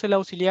tenemos el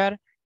auxiliar,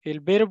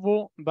 el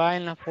verbo va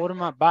en la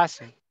forma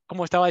base.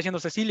 Como estaba diciendo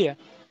Cecilia,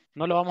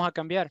 no lo vamos a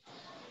cambiar.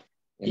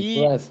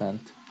 In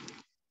present.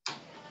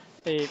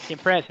 In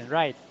present,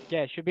 right.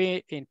 Yeah, it should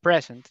be in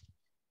present.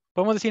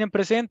 Podemos decir en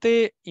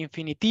presente,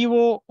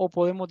 infinitivo, o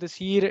podemos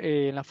decir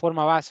en la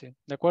forma base,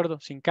 ¿de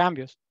acuerdo? Sin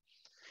cambios.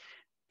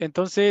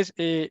 Entonces,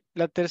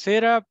 la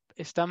tercera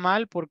está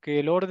mal porque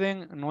el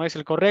orden no es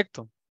el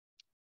correcto.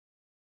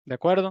 ¿De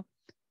acuerdo?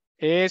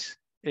 Es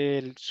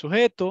el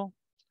sujeto,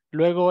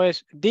 luego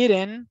es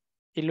didn't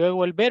y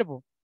luego el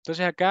verbo.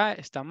 Entonces acá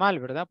está mal,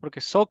 ¿verdad?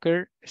 Porque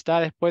soccer está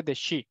después de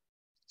she.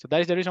 So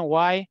that is the reason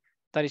why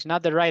that is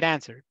not the right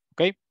answer.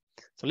 Okay?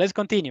 So let's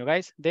continue,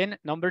 guys. Then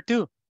number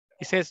two,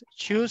 it says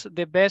choose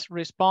the best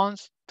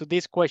response to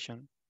this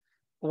question.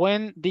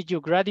 When did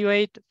you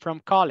graduate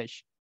from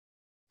college?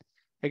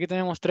 Aquí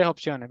tenemos tres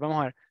opciones. Vamos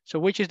a ver. So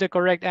which is the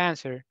correct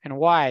answer and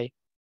why?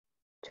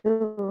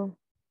 Two.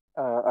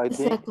 I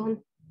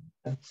think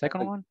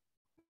Second one.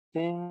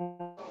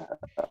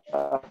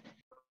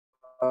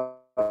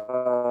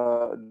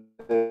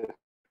 The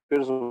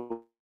first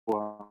one.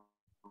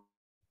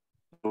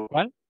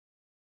 ¿Cuál?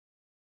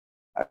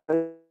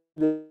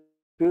 The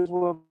first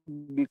one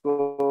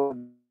because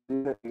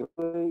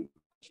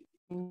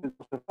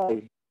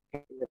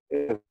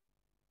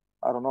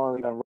I don't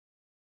know.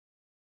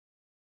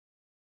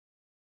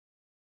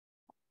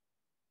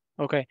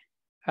 Okay.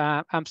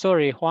 I'm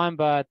sorry, Juan,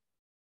 but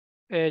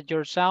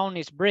your sound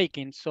is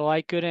breaking, so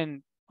I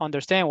couldn't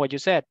understand what you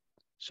said.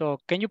 So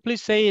can you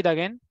please say it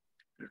again?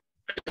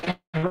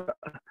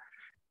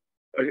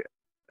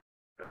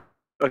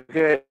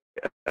 Okay.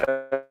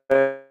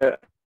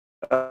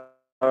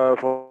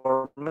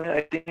 For me,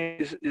 I think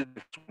it's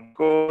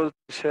because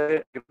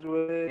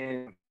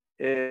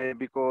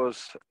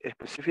because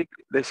specific,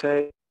 let's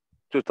say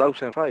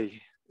 2005.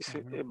 It's,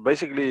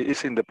 basically,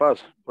 it's in the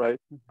past, right?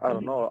 I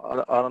don't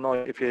know. I don't know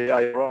if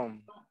I'm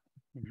wrong.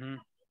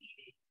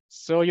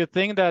 So you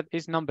think that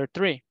is number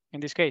 3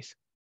 in this case?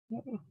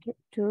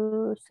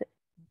 Two.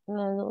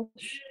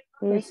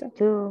 Is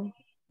two.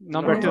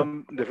 Number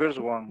 2. The first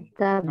one.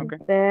 The Okay.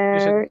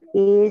 verb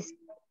is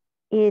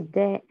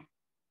the.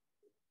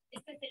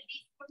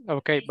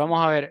 Ok, vamos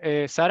a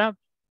ver. Sara,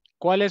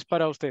 ¿cuál es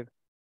para usted?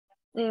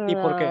 ¿Y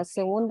por qué? La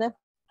segunda,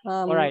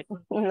 All right.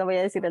 lo voy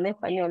a decir en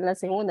español, la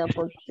segunda,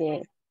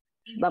 porque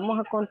vamos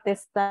a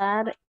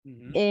contestar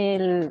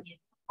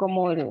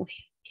como el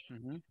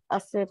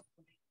hacer,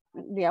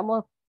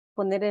 digamos,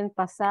 poner en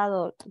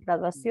pasado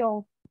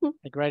graduación.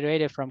 I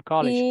graduated from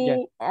college.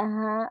 Y,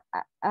 Yeah.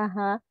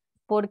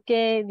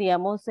 porque,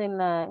 digamos, en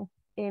la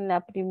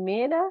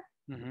primera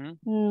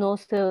no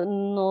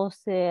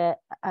se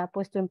ha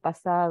puesto en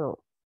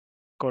pasado.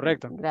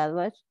 Correcto.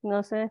 Graduate,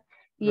 no sé.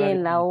 Y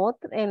en la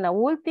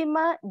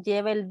última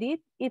lleva el did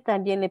y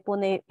también le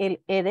pone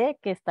el ed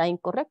que está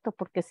incorrecto,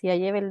 porque si ya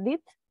lleva el did,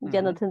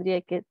 ya no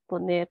tendría que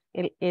poner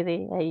el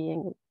ed ahí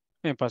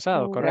en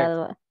pasado,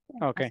 correcto.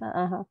 Okay.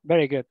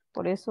 Very good.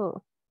 Por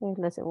eso es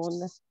la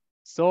segunda.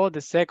 So the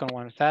second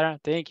one, Sarah,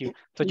 thank you.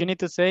 So you need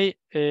to say,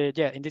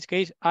 yeah, in this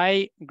case,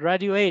 I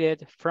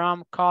graduated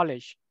from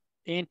college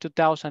in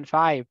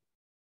 2005.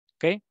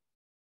 Okay.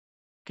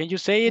 Can you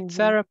say it,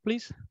 Sarah,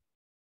 please?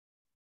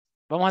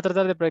 Vamos a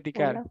tratar de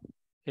practicar.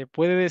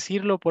 ¿Puede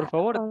decirlo, por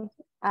favor?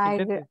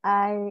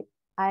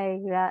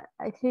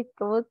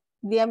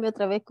 Dígame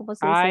otra vez cómo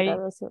se dice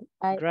graduación.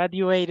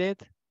 Graduated.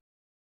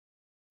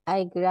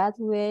 I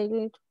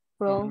graduated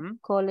from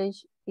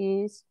college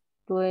is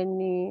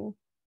 2005.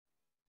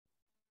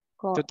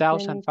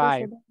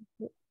 2005.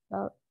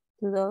 Oh,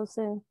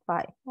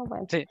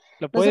 bueno. Sí,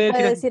 lo no puede se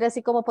puede decir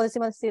así como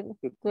podemos decir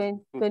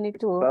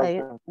 22.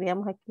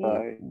 Digamos aquí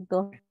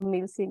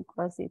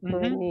 2005, así.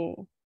 20.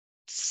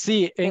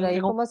 Sí. Pero ahí,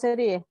 ¿cómo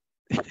sería?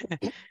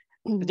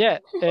 Yeah,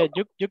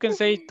 you can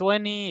say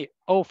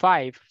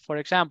 2005, for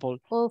example.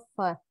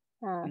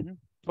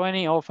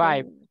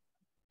 2005.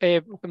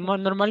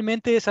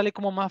 Normalmente sale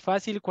como más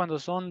fácil cuando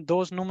son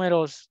dos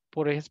números,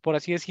 por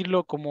así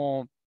decirlo,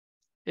 como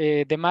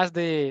de más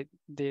de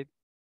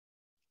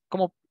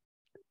como,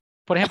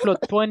 por ejemplo,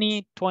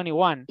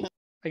 2021.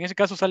 En ese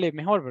caso sale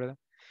mejor, ¿verdad?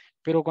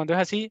 Pero cuando es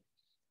así,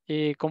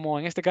 como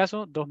en este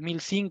caso,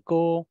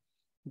 2005,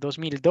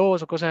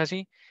 2002 o cosas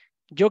así,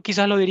 yo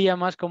quizás lo diría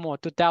más como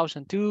 2002,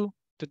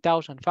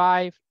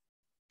 2005,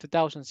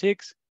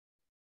 2006.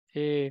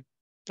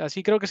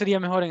 Así creo que sería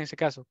mejor en ese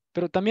caso.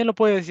 Pero también lo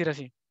puede decir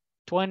así.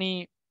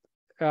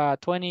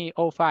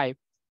 2005,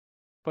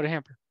 por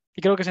ejemplo.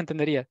 Y creo que se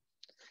entendería.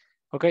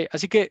 Ok,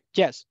 así que,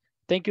 yes.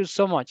 Thank you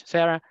so much,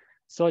 Sarah.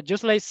 So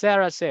just like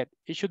Sarah said,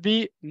 it should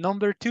be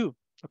number 2.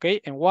 Ok,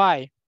 and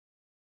why?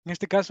 En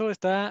este caso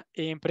está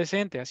en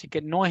presente, así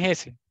que no es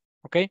ese.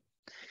 Ok.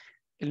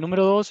 El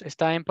número 2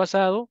 está en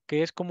pasado,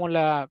 que es como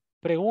la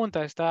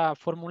pregunta está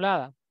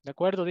formulada. ¿De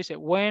acuerdo? Dice,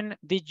 when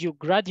did you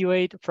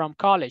graduate from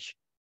college?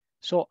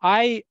 So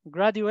I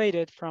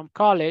graduated from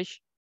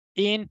college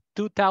in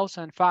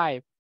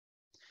 2005.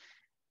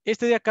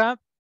 Este de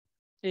acá,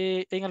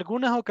 en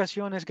algunas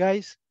ocasiones,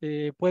 guys,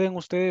 pueden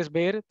ustedes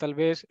ver tal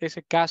vez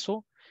ese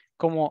caso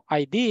como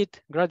I did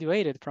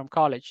graduated from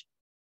college.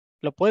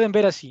 Lo pueden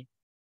ver así,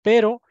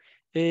 pero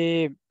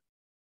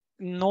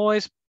no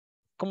es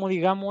como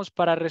digamos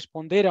para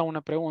responder a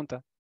una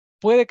pregunta.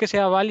 Puede que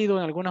sea válido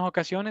en algunas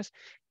ocasiones,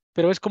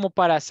 pero es como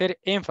para hacer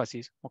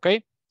énfasis, ¿ok?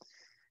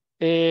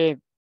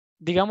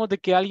 Digamos de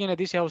que alguien les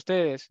dice a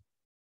ustedes,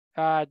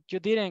 you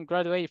didn't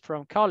graduate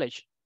from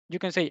college. You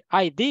can say,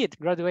 I did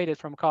graduated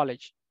from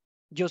college.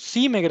 Yo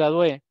sí me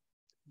gradué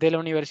de la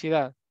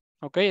universidad.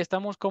 ¿Ok?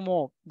 Estamos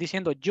como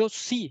diciendo, yo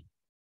sí,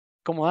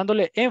 como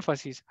dándole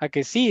énfasis a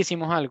que sí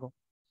hicimos algo.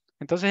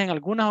 Entonces, en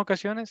algunas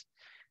ocasiones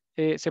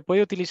se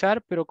puede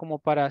utilizar, pero como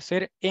para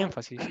hacer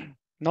énfasis,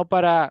 no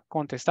para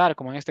contestar,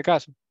 como en este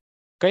caso.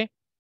 ¿Ok?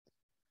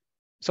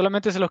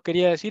 Solamente se los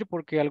quería decir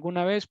porque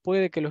alguna vez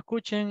puede que lo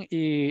escuchen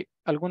y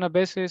algunas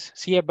veces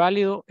sí es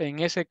válido en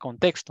ese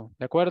contexto,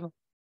 ¿de acuerdo?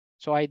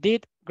 So I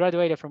did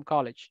graduate from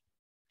college.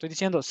 Estoy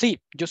diciendo,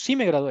 sí, yo sí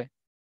me gradué.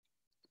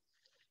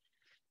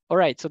 All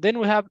right, so then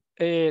we have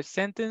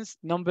sentence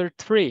number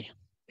 3,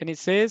 and it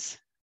says,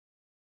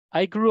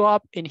 I grew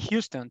up in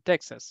Houston,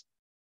 Texas.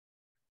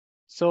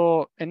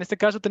 So, en este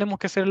caso tenemos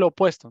que hacer lo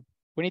opuesto.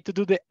 We need to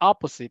do the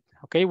opposite,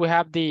 okay? We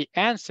have the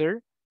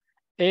answer,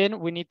 and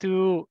we need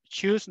to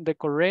choose the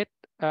correct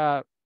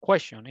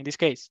question in this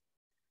case.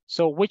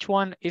 So, which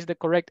one is the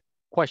correct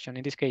question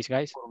in this case,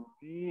 guys? For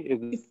me,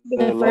 it's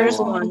The first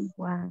one.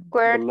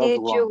 Where The last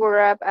did you one.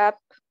 grow up?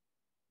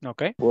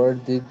 Okay, Where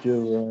did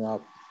you grow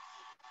up?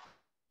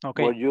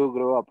 okay. Where you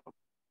grew up.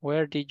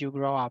 Where did you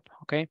grow up?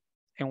 Okay,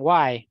 and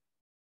why?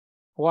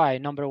 Why,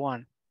 number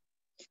 1?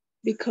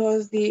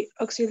 Because the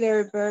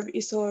auxiliary verb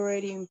is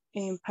already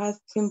in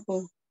past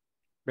simple.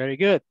 Very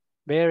good,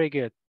 very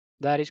good.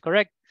 That is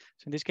correct.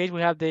 So in this case,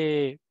 we have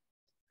the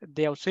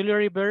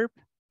auxiliary verb,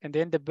 and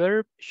then the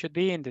verb should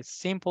be in the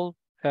simple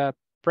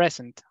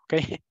present,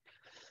 okay?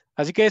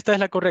 Así que esta es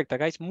la correcta,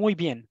 guys. Muy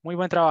bien, muy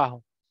buen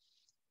trabajo.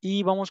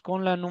 Y vamos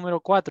con la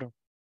número 4.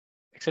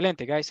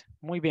 Excelente, guys.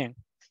 Muy bien.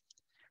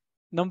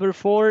 Number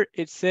 4,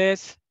 it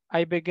says,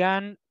 I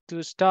began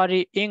to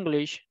study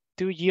English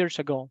 2 years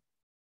ago.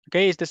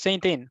 Okay, it's the same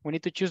thing. We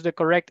need to choose the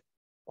correct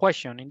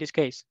question in this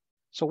case.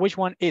 So which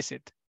one is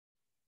it?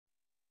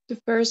 The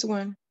first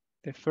one.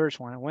 The first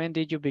one. When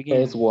did you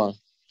begin? First one.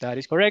 That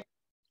is correct.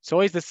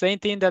 So it's the same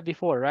thing that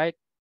before, right?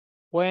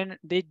 When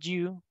did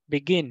you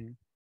begin?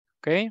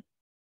 Okay.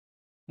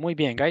 Muy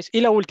bien, guys. Y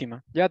la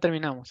última. Ya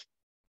terminamos.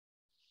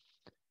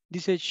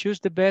 Dice, choose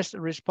the best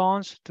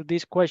response to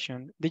this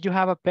question. Did you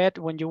have a pet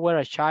when you were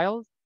a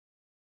child?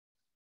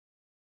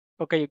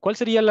 Ok, ¿cuál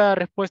sería la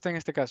respuesta en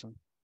este caso?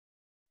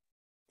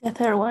 The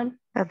third one.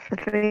 A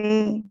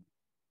 3.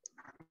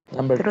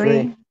 Number 3.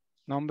 3.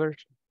 Number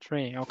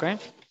 3, okay.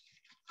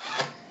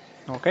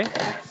 Okay.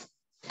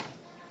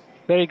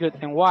 Very good.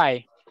 And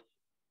why?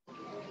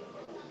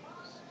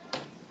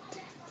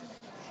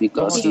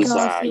 Because Vamos it's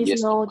a- a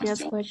yes no, question.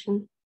 just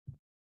question.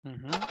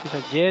 It's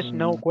a yes,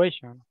 no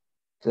question.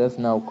 Just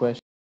no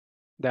question.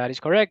 That is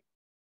correct.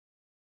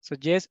 So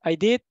yes, I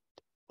did,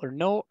 or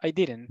no, I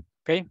didn't.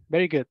 Okay,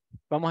 very good.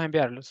 Vamos a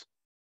enviarlos.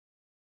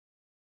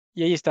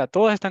 Y ahí está,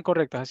 todas están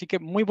correctas. Así que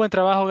muy buen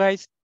trabajo,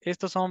 guys.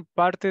 Estos son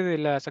parte de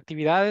las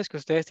actividades que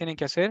ustedes tienen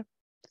que hacer.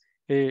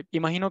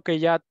 Imagino que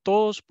ya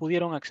todos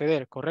pudieron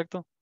acceder,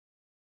 ¿correcto?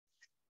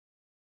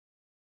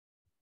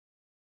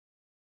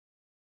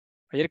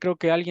 Ayer creo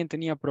que alguien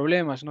tenía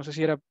problemas. No sé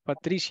si era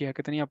Patricia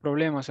que tenía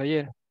problemas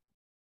ayer.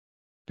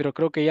 Pero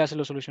creo que ya se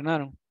lo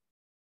solucionaron.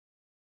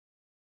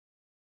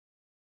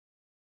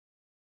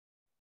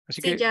 Así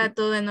Sí, que, ya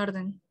todo en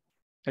orden.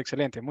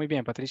 excelente. Muy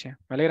bien, Patricia.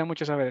 Me alegra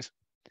mucho saber eso.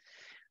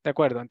 De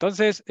acuerdo.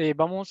 Entonces,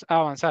 vamos a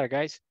avanzar,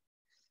 guys.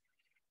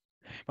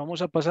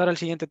 Vamos a pasar al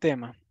siguiente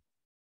tema.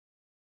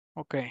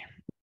 Ok.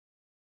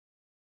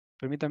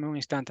 Permítame un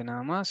instante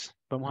nada más.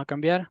 Vamos a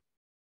cambiar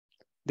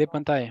de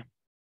pantalla.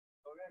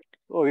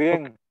 Oh,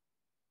 bien.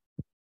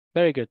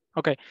 Very good.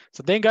 Okay.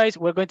 So then, guys,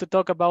 we're going to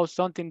talk about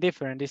something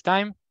different this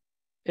time.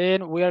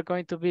 And we are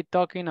going to be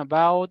talking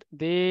about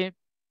the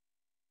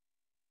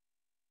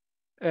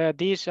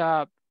this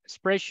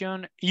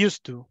expression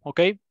used to,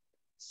 okay?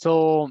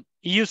 So,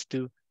 used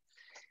to.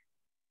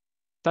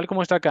 Tal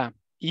como está acá.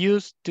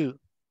 Used to.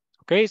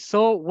 Okay,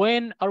 so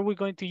when are we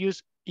going to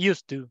use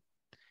used to?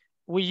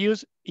 We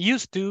use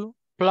used to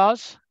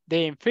plus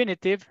the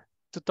infinitive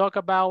to talk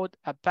about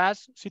a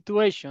past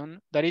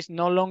situation that is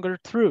no longer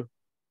true.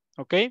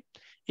 Okay,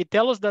 it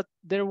tells us that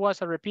there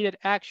was a repeated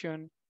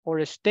action or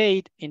a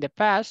state in the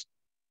past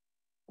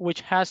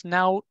which has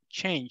now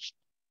changed.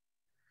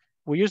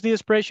 We use the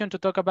expression to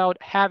talk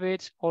about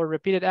habits or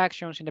repeated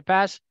actions in the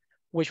past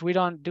which we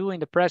don't do in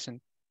the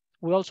present.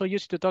 We also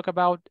use it to talk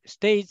about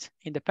states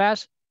in the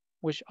past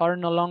which are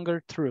no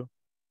longer true.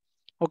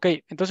 Ok,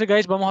 entonces,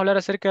 guys, vamos a hablar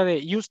acerca de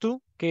used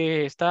to,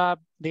 que está,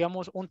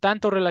 digamos, un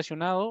tanto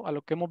relacionado a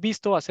lo que hemos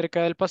visto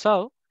acerca del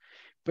pasado,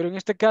 pero en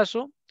este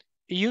caso,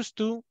 used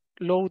to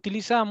lo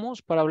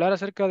utilizamos para hablar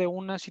acerca de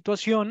una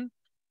situación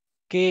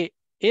que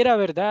era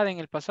verdad en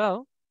el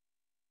pasado,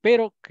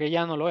 pero que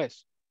ya no lo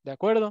es, ¿de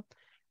acuerdo?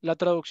 La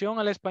traducción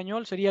al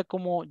español sería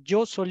como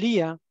yo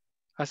solía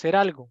hacer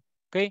algo,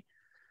 ¿ok?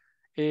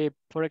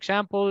 Por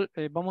ejemplo,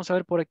 vamos a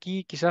ver por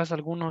aquí quizás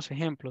algunos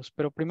ejemplos,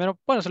 pero primero,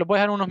 bueno, se los voy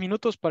a dejar unos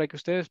minutos para que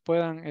ustedes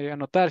puedan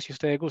anotar si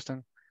ustedes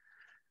gustan.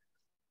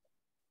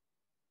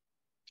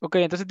 Ok,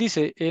 entonces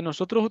dice,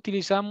 nosotros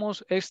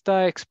utilizamos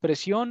esta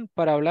expresión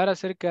para hablar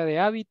acerca de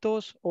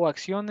hábitos o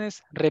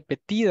acciones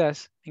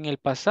repetidas en el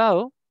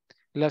pasado,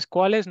 las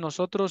cuales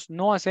nosotros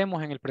no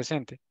hacemos en el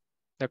presente,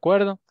 ¿de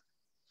acuerdo?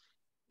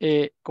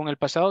 Con el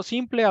pasado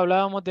simple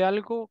hablábamos de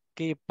algo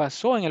que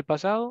pasó en el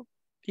pasado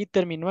y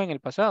terminó en el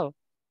pasado,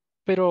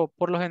 pero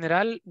por lo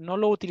general no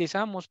lo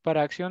utilizamos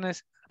para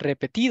acciones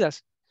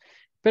repetidas.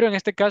 Pero en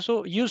este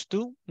caso, used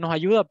to nos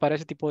ayuda para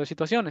ese tipo de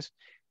situaciones.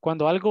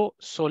 Cuando algo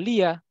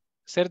solía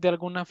ser de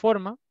alguna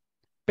forma,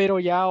 pero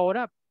ya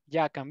ahora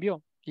ya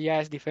cambió, ya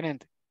es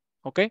diferente.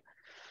 ¿Ok?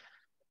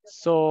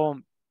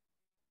 So,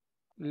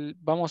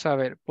 vamos a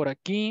ver por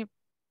aquí.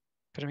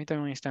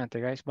 Permítanme un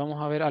instante, guys.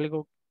 Vamos a ver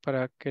algo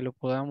para que lo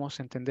podamos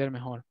entender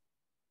mejor.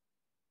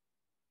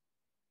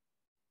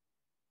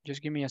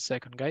 Just give me a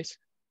second, guys.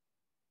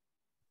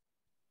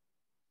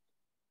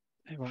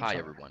 Hi,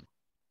 everyone.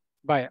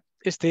 Vaya,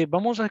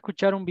 vamos a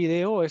escuchar un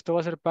video. Esto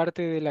va a ser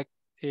parte de la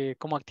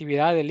como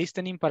actividad de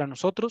listening para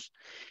nosotros.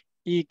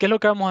 ¿Y qué es lo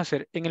que vamos a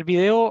hacer? En el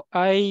video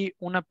hay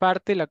una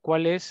parte la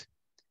cual es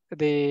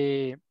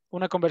de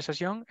una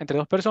conversación entre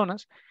dos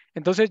personas.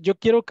 Entonces yo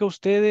quiero que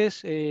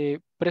ustedes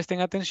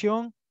presten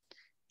atención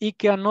y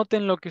que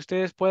anoten lo que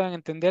ustedes puedan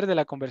entender de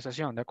la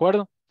conversación, ¿de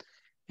acuerdo?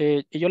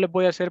 Y yo les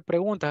voy a hacer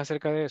preguntas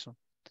acerca de eso.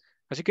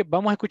 Así que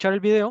vamos a escuchar el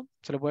video,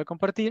 se lo voy a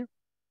compartir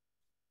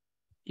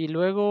y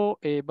luego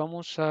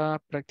vamos a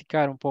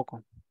practicar un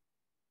poco,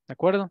 ¿de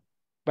acuerdo?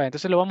 Vale,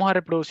 entonces lo vamos a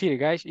reproducir,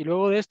 guys, y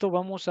luego de esto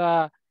vamos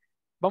a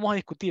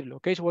discutirlo,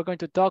 okay? So we're going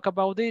to talk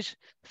about this.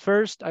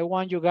 First, I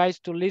want you guys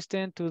to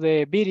listen to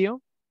the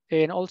video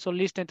and also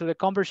listen to the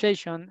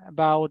conversation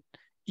about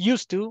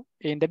used to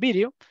in the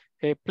video.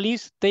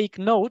 Please take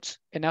notes,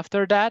 and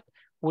after that,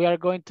 we are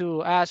going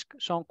to ask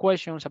some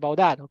questions about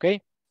that, okay?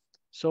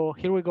 So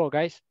here we go,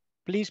 guys.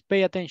 Please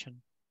pay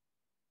attention.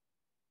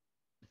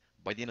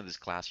 By the end of this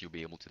class, you'll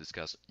be able to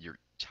discuss your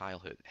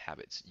childhood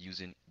habits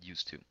using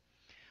used to.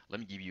 Let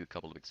me give you a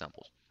couple of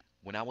examples.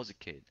 When I was a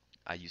kid,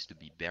 I used to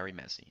be very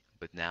messy,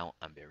 but now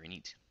I'm very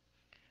neat.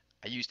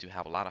 I used to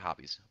have a lot of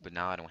hobbies, but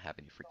now I don't have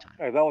any free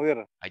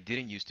time. I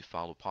didn't used to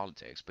follow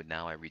politics, but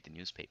now I read the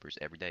newspapers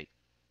every day.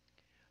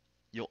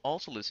 You'll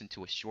also listen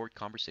to a short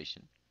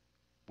conversation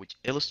which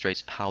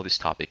illustrates how this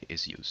topic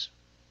is used.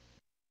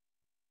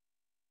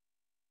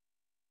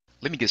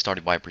 Let me get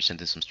started by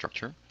presenting some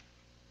structure.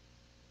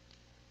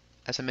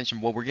 As I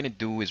mentioned, what we're going to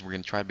do is we're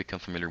going to try to become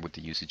familiar with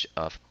the usage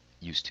of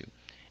used to.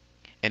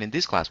 And in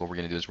this class, what we're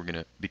going to do is we're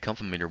going to become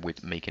familiar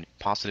with making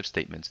positive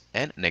statements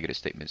and negative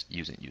statements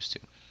using used to.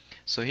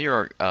 So here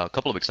are a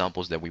couple of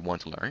examples that we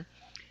want to learn.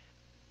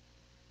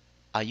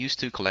 I used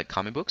to collect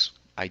comic books.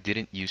 I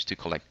didn't used to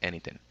collect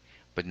anything,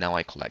 but now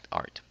I collect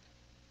art.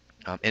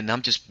 And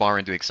I'm just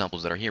borrowing the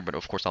examples that are here, but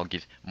of course I'll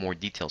give more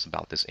details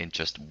about this in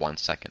just 1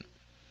 second.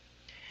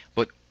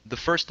 But the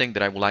first thing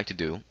that I would like to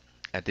do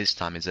at this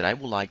time is that I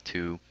would like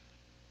to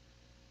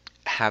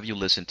have you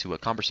listen to a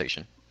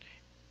conversation,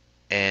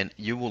 and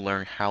you will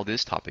learn how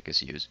this topic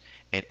is used.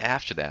 And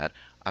after that,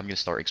 I'm going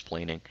to start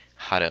explaining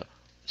how to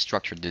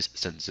structure these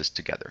sentences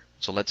together.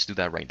 So let's do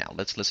that right now.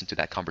 Let's listen to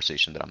that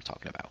conversation that I'm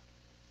talking about.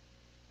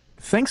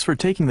 Thanks for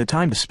taking the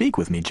time to speak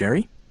with me,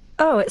 Jerry.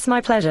 Oh, it's my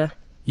pleasure.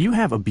 You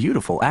have a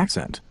beautiful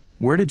accent.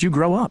 Where did you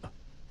grow up?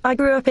 I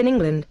grew up in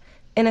England,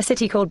 in a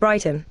city called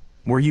Brighton.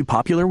 Were you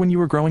popular when you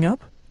were growing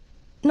up?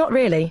 Not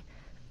really.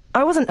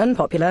 I wasn't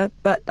unpopular,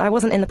 but I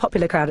wasn't in the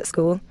popular crowd at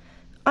school.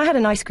 I had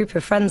a nice group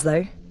of friends,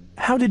 though.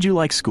 How did you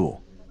like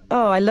school?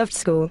 Oh, I loved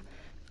school.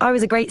 I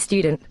was a great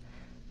student.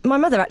 My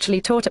mother actually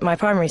taught at my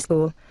primary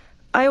school.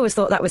 I always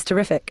thought that was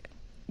terrific.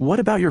 What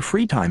about your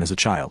free time as a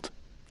child?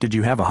 Did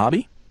you have a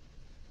hobby?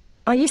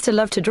 I used to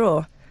love to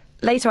draw.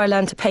 Later I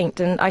learned to paint,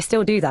 and I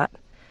still do that.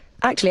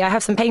 Actually, I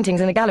have some paintings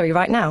in a gallery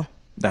right now.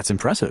 That's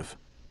impressive.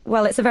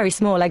 Well, it's a very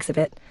small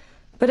exhibit,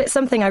 but it's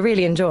something I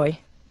really enjoy.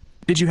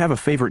 Did you have a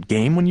favorite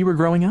game when you were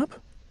growing up?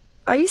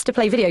 I used to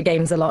play video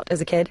games a lot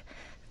as a kid.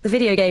 The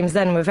video games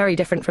then were very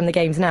different from the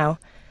games now.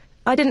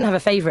 I didn't have a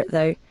favorite,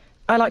 though.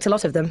 I liked a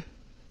lot of them.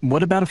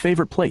 What about a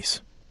favorite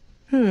place?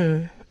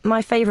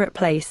 My favorite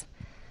place.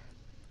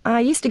 I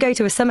used to go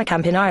to a summer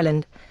camp in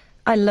Ireland.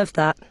 I loved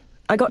that.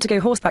 I got to go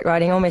horseback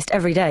riding almost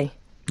every day.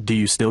 Do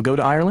you still go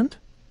to Ireland?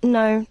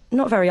 No,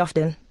 not very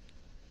often.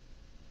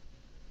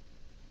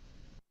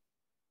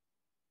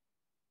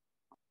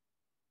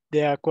 De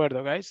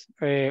acuerdo, guys.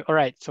 All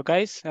right, so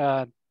guys,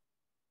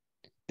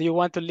 do you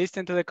want to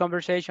listen to the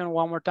conversation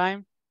one more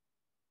time?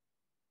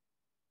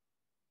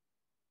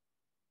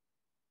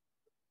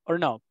 Or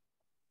no?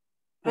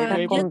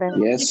 Okay.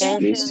 Yes,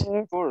 please.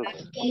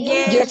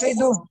 Yes, I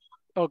do.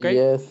 Okay,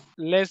 Yes.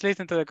 let's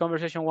listen to the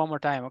conversation one more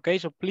time, okay?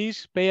 So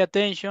please pay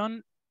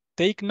attention,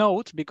 take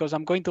notes, because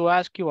I'm going to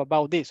ask you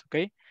about this,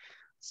 okay?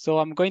 So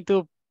I'm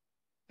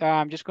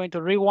just going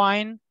to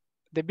rewind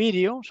the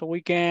video so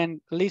we can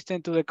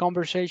listen to the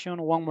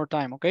conversation one more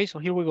time, okay? So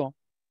here we go.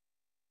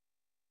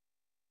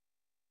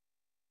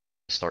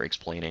 Start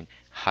explaining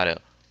how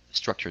to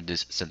structure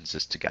these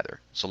sentences together.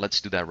 So let's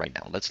do that right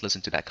now. Let's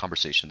listen to that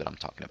conversation that I'm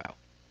talking about.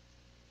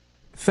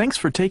 Thanks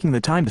for taking the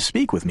time to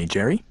speak with me,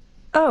 Jerry.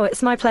 Oh,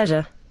 it's my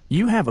pleasure.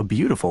 You have a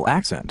beautiful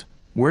accent.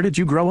 Where did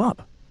you grow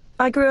up?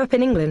 I grew up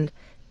in England,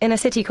 in a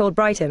city called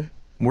Brighton.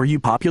 Were you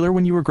popular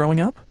when you were growing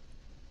up?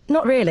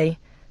 Not really.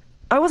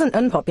 I wasn't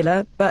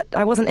unpopular, but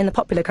I wasn't in the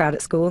popular crowd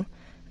at school.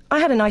 I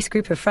had a nice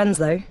group of friends,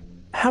 though.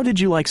 How did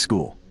you like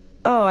school?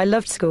 Oh, I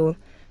loved school.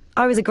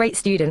 I was a great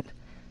student.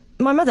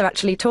 My mother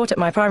actually taught at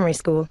my primary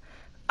school.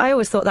 I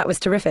always thought that was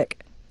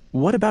terrific.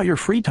 What about your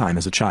free time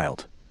as a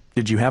child?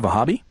 Did you have a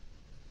hobby?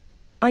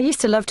 I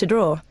used to love to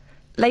draw.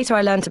 Later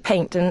I learned to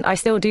paint, and I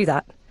still do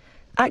that.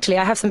 Actually,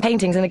 I have some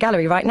paintings in a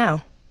gallery right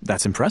now.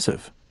 That's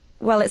impressive.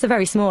 Well, it's a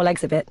very small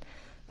exhibit,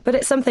 but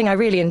it's something I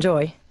really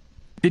enjoy.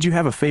 Did you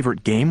have a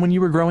favorite game when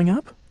you were growing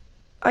up?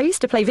 I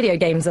used to play video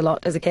games a lot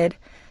as a kid.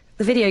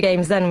 The video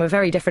games then were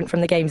very different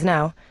from the games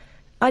now.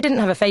 I didn't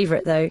have a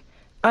favorite, though.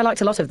 I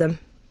liked a lot of them.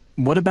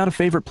 What about a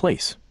favorite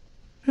place?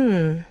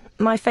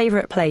 My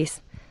favourite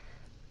place.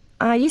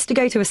 I used to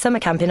go to a summer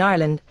camp in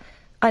Ireland.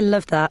 I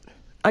loved that.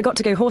 I got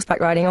to go horseback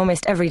riding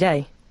almost every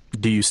day.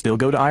 Do you still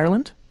go to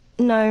Ireland?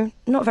 No,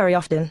 not very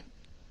often.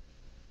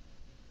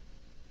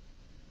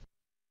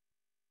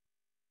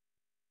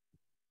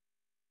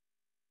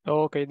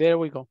 Okay, there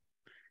we go.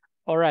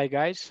 All right,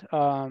 guys.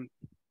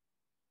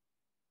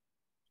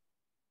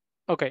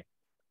 Okay.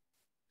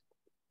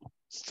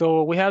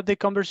 So we have the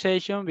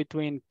conversation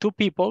between two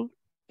people,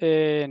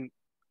 and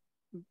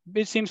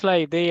it seems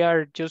like they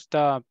are just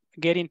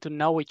getting to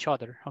know each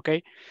other,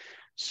 okay?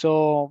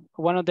 So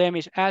one of them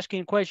is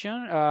asking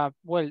question.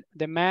 Well,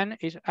 the man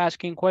is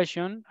asking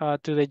question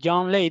to the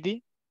young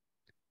lady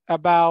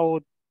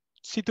about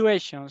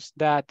situations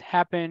that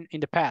happened in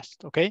the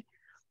past, okay?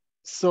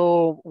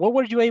 So what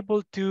were you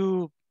able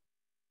to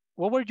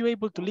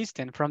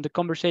listen from the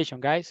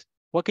conversation, guys?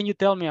 What can you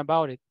tell me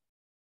about it?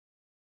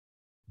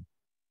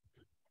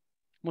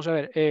 Vamos a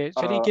ver, si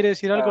alguien quiere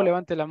decir algo,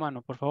 levante la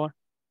mano, por favor.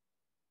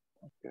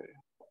 Okay.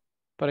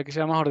 Para que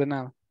sea más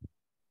ordenado.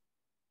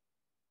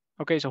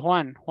 Okay, so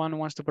Juan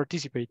wants to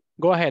participate.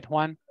 Go ahead,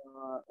 Juan.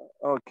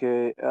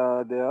 Okay,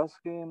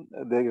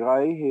 the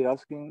guy, he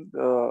asking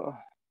to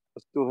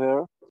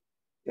her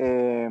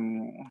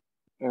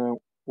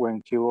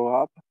when she grew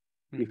up,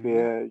 if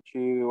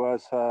she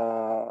was,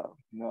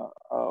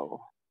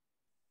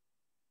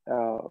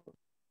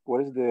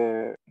 what is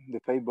the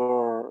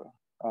favor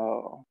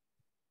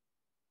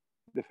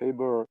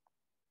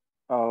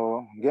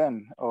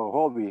game or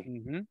hobby,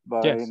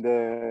 but yes. in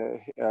the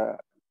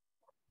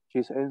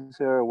his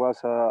answer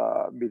was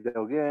a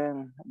video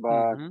game,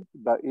 but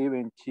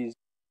even she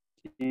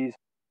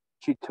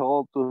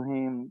told to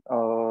him,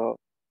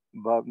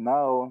 but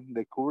now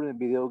the current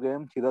video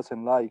game she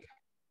doesn't like.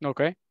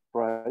 Okay.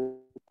 Right.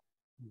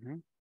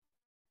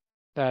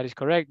 That is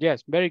correct.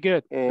 Yes, very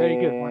good. Very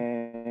good, Juan.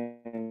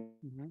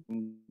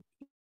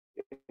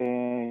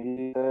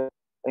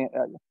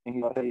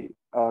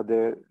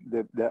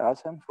 The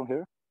accent from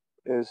here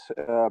is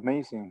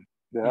amazing.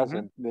 The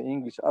accent, the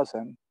English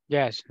accent.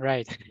 Yes,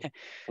 right.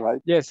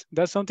 Right. Yes,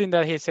 that's something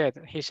that he said.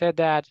 He said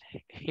that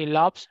he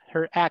loves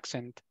her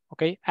accent.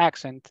 Okay,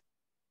 accent.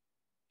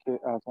 Okay,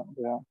 accent,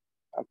 yeah.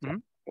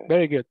 Accent. Okay.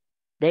 Very good.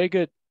 Very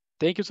good.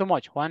 Thank you so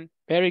much, Juan.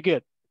 Very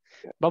good.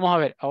 Vamos a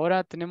ver,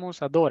 ahora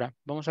tenemos a Dora.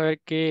 Vamos a ver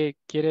qué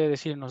quiere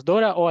decirnos.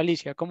 ¿Dora o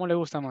Alicia? ¿Cómo le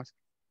gusta más?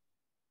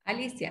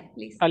 Alicia,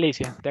 please.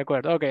 Alicia, de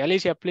acuerdo. Okay,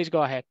 Alicia, please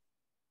go ahead.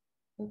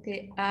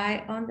 Okay,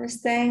 I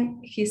understand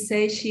he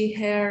said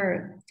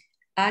her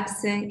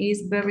accent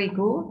is very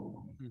good.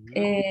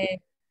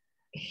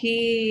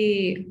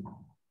 He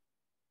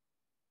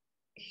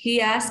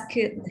asked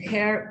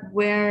her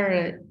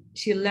where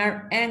she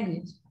learned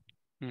English.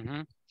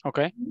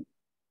 Okay.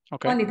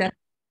 Okay. Only that.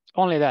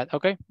 Only that.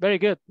 Okay. Very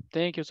good.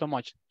 Thank you so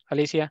much,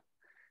 Alicia.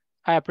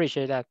 I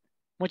appreciate that.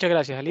 Muchas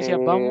gracias, Alicia.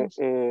 Vamos.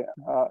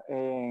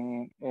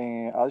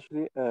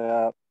 Actually,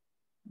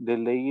 the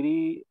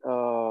lady,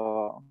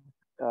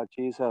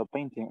 she's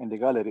painting in the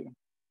gallery.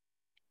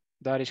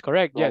 That is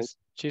correct. Right. Yes.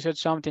 She said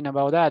something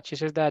about that. She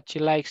says that she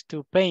likes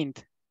to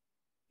paint.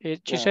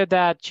 She said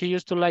that she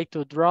used to like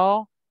to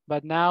draw,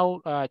 but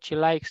now she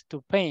likes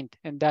to paint,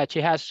 and that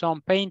she has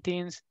some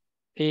paintings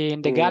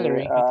in the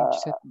gallery. I think she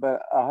said.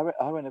 But I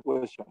have a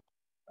question.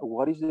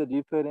 What is the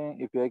difference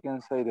if I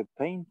can say the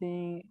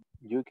painting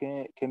you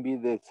can be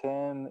the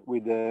same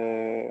with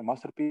the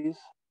masterpiece?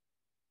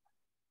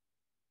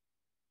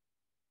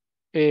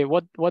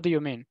 What do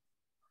you mean?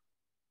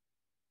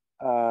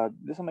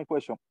 This is my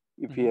question.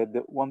 If you had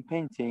the one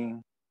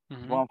painting,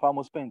 one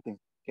famous painting,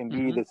 can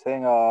be the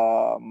same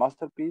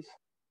masterpiece,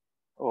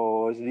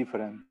 or is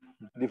different?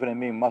 Different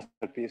mean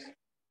masterpiece.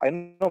 I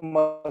know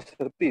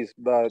masterpiece,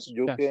 but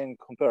you can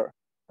compare.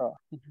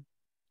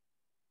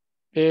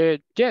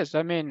 Yes,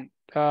 I mean,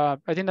 I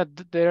think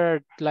that there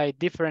are like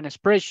different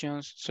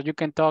expressions. So you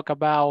can talk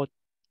about,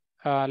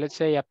 let's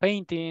say, a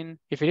painting.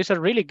 If it is a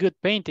really good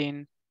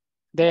painting,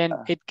 then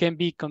it can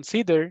be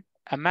considered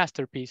a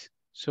masterpiece.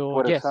 So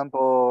for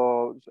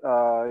example,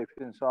 if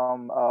in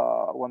some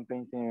one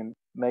painting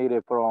made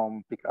it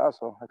from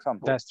Picasso,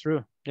 example. That's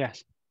true.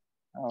 Yes.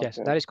 Okay. Yes,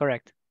 that is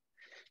correct.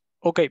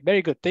 Okay,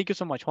 very good. Thank you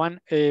so much, Juan.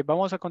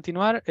 Vamos a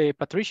continuar.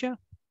 Patricia.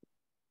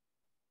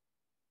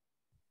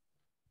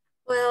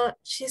 Well,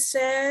 she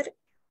said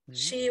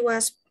she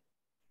was,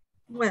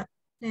 well,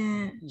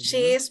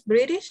 she is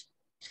British,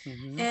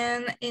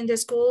 and in the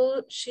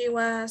school she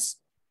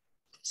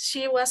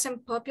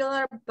wasn't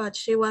popular, but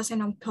she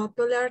wasn't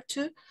unpopular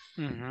too.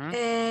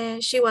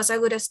 She was a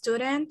good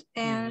student,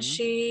 and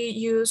she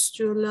used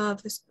to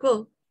love the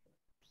school.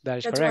 That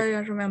is That's correct. what I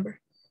remember.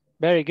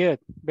 Very good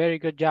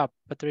job,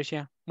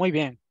 Patricia. Muy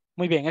bien,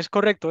 es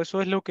correcto. Eso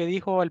es lo que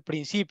dijo al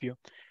principio.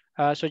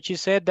 So she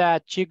said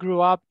that she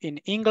grew up in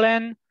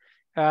England.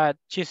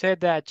 She said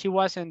that she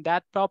wasn't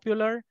that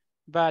popular,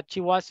 but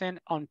she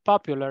wasn't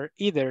unpopular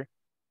either.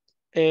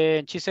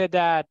 And she said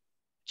that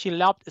she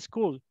loved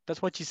school.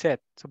 That's what she said.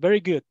 So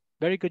very good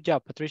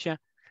job, Patricia.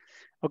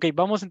 Ok,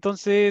 vamos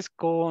entonces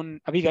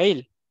con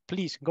Abigail.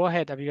 please, go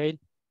ahead, Abigail.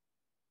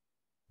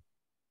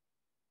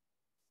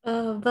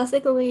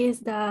 Basically,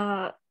 it's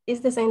the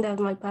same that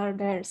my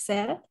partner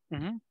said.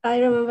 Mm-hmm. I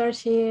remember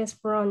she is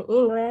from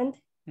England,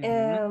 Mm-hmm.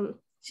 and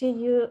she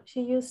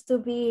used to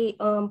be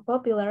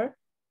popular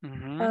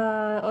Mm-hmm.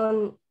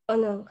 On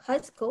a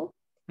high school,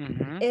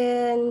 Mm-hmm.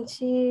 and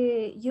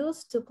she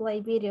used to play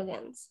video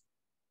games.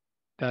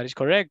 That is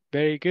correct.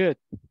 Very good.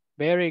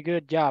 Very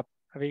good job,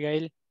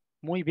 Abigail.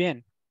 Muy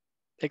bien.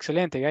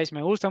 Excelente, guys.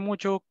 Me gusta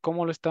mucho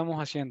cómo lo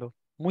estamos haciendo.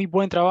 Muy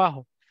buen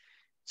trabajo.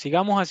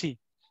 Sigamos así.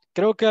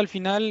 Creo que al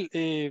final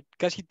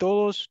casi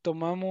todos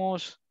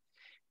tomamos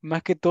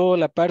más que todo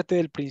la parte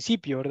del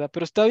principio, ¿verdad?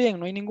 Pero está bien,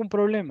 no hay ningún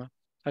problema.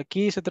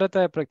 Aquí se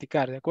trata de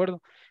practicar, ¿de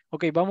acuerdo?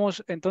 Ok,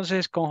 vamos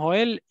entonces con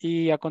Joel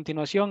y a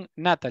continuación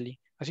Natalie.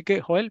 Así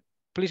que Joel,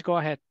 please go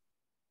ahead.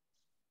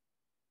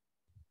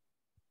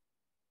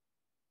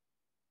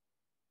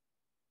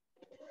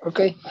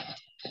 Okay.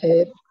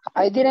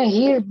 I didn't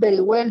hear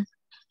very well,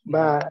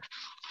 but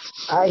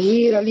I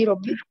hear a little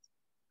bit.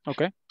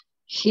 Okay.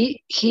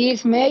 He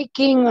is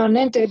making an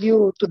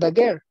interview to the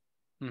girl.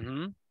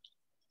 Mm-hmm.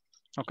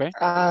 Okay.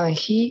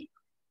 He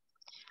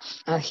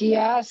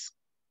asked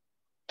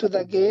to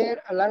the girl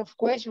a lot of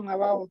questions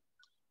about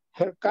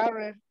her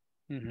career.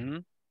 Mm-hmm.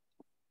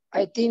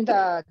 I think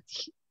that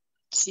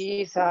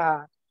she is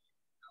an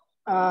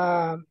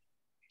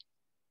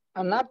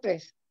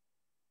actress.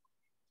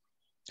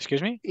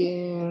 Excuse me?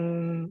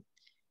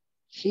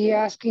 He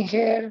asking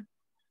her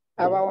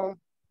about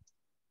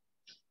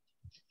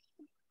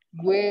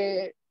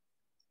where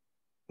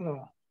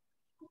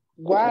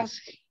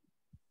was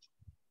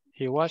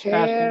he was her,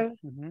 asking.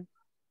 Mm-hmm.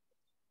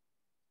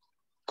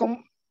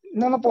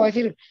 No puedo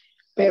decir,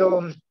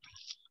 pero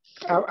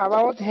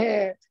about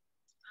her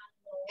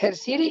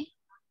city,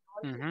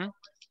 mm-hmm.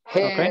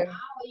 Okay.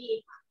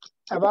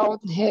 About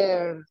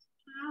her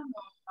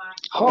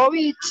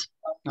hobbies,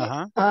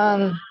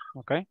 and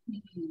okay.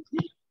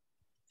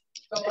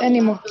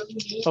 Anymore.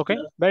 Okay,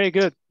 very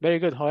good,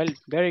 Joel,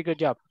 very good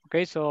job.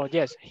 Okay, so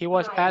yes, he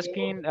was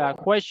asking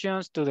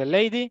questions to the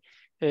lady.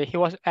 He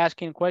was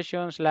asking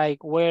questions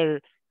like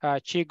where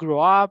she grew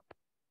up,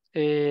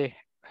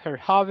 her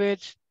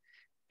habits,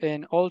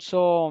 and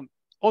also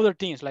other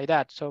things like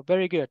that. So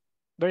very good,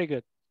 very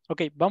good.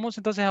 Okay, vamos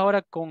entonces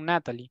ahora con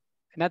Natalie.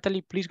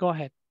 Natalie, please go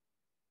ahead.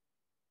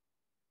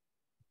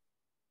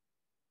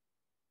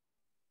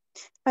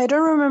 I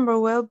don't remember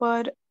well,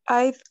 but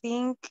I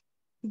think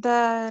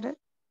that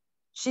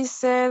she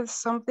said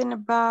something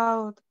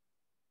about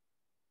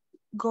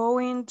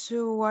going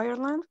to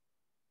Ireland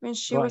when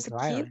she was a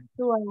kid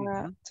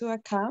to a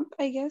camp,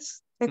 I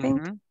guess. I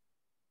think.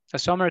 A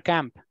summer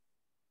camp.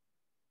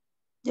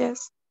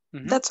 Yes,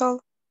 that's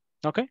all.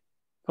 Okay,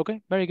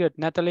 okay, very good,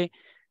 Natalie.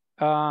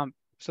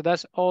 So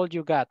that's all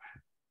you got.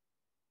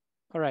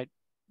 All right,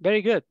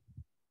 very good.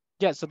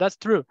 Yeah, so that's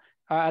true.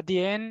 At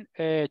the end,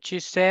 she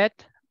said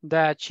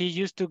that she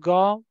used to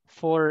go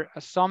for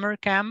a summer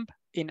camp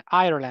in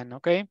Ireland,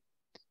 okay?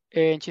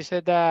 And she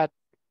said that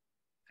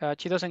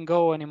she doesn't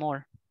go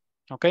anymore,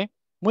 okay?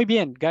 Muy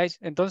bien, guys.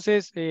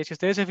 Entonces, si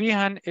ustedes se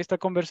fijan, esta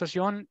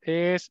conversación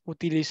es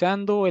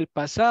utilizando el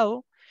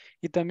pasado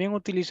y también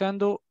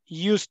utilizando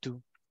used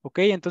to, ok?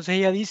 Entonces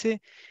ella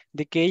dice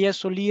de que ella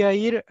solía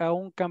ir a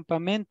un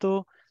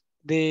campamento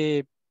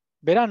de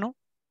verano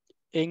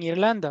en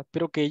Irlanda,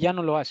 pero que ya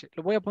no lo hace.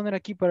 Lo voy a poner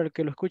aquí para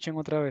que lo escuchen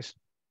otra vez.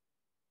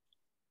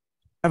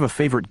 Have a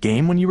favorite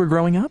game when you were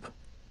growing up?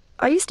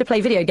 I used to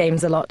play video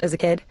games a lot as a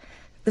kid.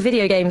 The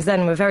video games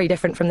then were very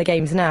different from the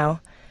games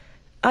now.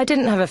 I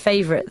didn't have a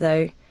favorite,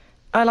 though.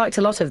 I liked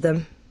a lot of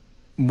them.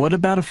 What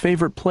about a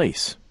favorite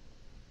place?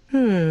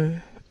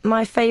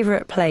 My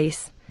favorite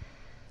place.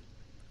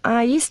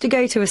 I used to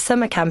go to a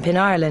summer camp in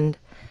Ireland.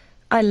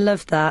 I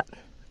loved that.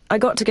 I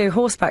got to go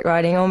horseback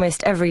riding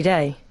almost every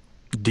day.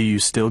 Do you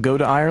still go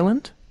to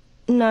Ireland?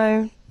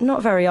 No,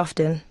 not very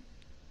often.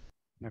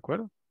 ¿De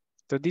acuerdo?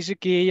 Entonces dice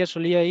que ella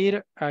solía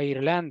ir a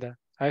Irlanda,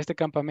 a este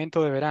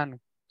campamento de verano,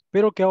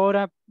 pero que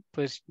ahora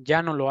pues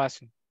ya no lo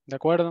hace, ¿de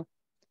acuerdo?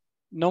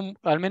 No,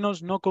 al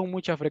menos no con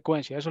mucha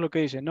frecuencia. Eso es lo que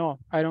dice. No,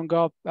 I don't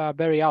go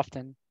very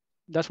often.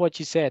 That's what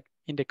she said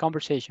in the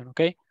conversation,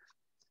 okay?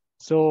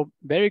 So,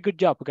 very good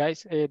job,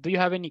 guys. Do you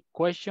have any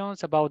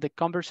questions about the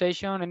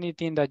conversation?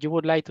 Anything that you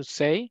would like to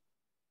say?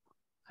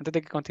 Antes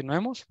de que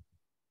continuemos.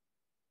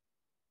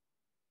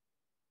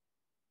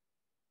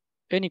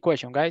 Any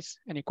question, guys?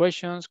 Any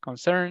questions,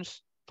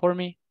 concerns for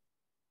me?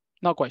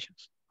 No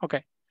questions.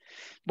 Okay.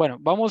 Bueno,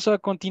 vamos a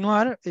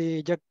continuar.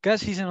 Ya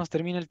casi se nos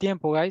termina el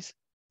tiempo, guys.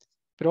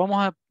 Pero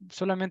vamos a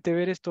solamente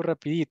ver esto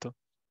rapidito.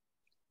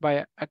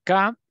 Vaya,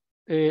 acá,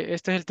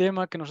 este es el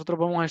tema que nosotros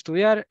vamos a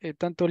estudiar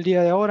tanto el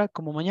día de ahora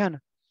como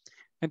mañana.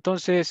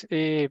 Entonces,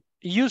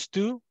 used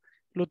to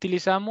lo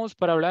utilizamos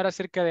para hablar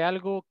acerca de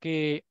algo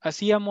que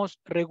hacíamos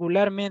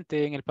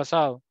regularmente en el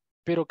pasado,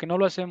 pero que no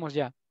lo hacemos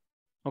ya.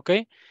 ¿Ok?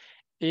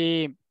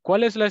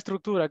 ¿Cuál es la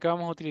estructura que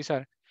vamos a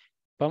utilizar?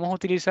 Vamos a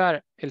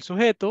utilizar el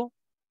sujeto,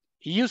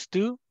 used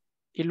to,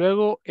 y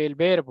luego el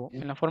verbo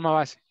en la forma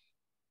base.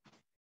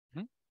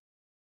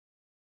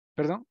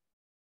 ¿Perdón?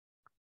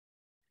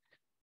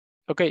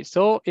 Okay,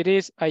 so it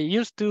is, I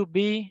used to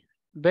be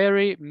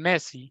very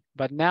messy,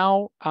 but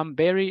now I'm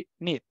very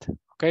neat.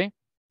 Okay.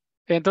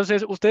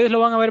 Entonces, ustedes lo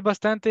van a ver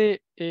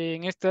bastante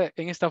en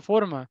esta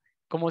forma,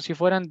 como si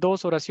fueran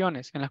dos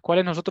oraciones en las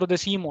cuales nosotros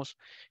decimos,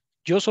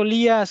 yo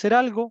solía hacer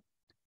algo,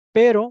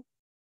 pero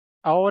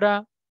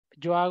ahora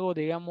yo hago,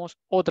 digamos,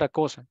 otra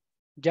cosa.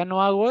 Ya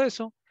no hago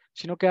eso,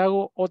 sino que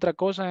hago otra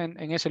cosa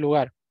en ese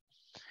lugar.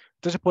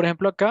 Entonces, por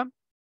ejemplo, acá,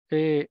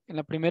 en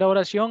la primera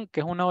oración,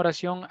 que es una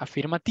oración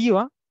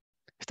afirmativa,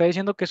 está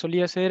diciendo que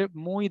solía ser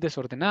muy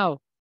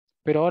desordenado,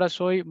 pero ahora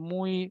soy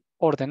muy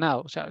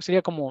ordenado. O sea,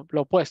 sería como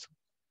lo opuesto.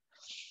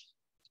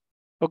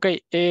 Ok,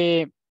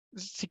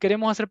 si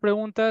queremos hacer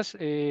preguntas,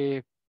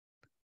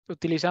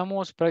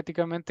 utilizamos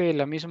prácticamente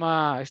la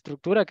misma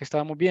estructura que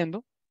estábamos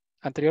viendo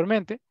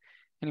anteriormente,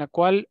 en la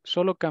cual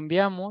solo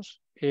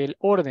cambiamos el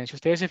orden. Si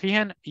ustedes se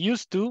fijan,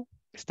 used to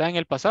está en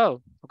el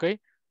pasado, ¿ok?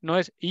 No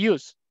es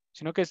use,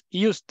 sino que es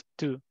used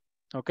to,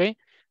 ¿ok?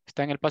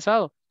 Está en el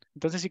pasado.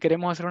 Entonces, si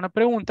queremos hacer una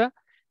pregunta,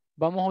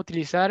 vamos a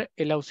utilizar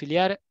el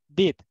auxiliar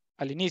did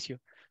al inicio.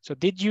 So,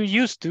 did you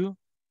used to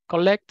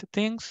collect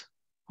things?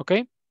 ¿Ok?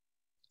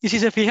 Y si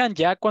se fijan,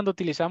 ya cuando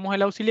utilizamos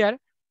el auxiliar,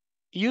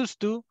 used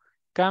to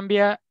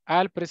cambia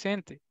al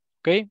presente,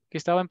 ¿ok? Que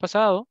estaba en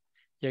pasado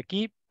y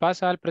aquí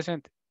pasa al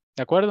presente,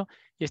 ¿de acuerdo?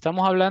 Y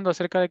estamos hablando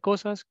acerca de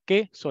cosas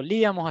que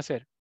solíamos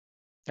hacer,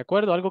 ¿de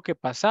acuerdo? Algo que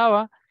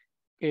pasaba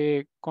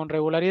con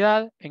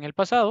regularidad en el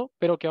pasado,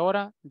 pero que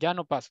ahora ya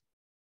no pasa,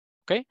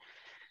 ¿ok?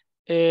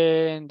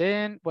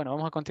 Bueno,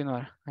 vamos a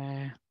continuar.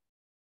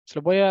 Se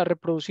lo voy a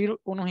reproducir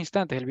unos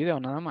instantes el video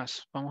nada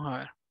más. Vamos a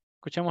ver.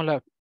 Escuchemos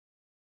la...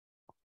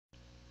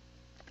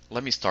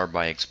 Let me start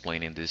by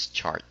explaining this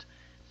chart.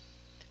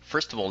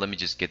 First of all, let me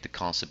just get the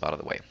concept out of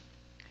the way.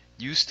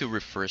 Used to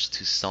refers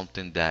to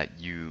something that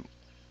you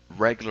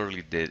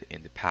regularly did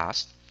in the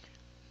past,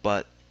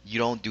 but you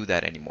don't do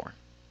that anymore.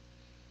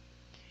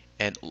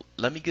 And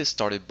let me get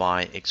started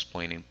by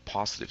explaining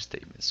positive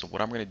statements. So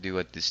what I'm going to do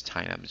at this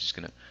time, I'm just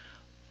going to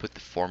put the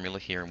formula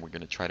here and we're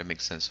going to try to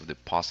make sense of the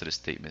positive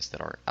statements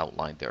that are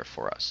outlined there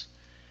for us.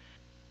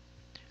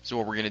 So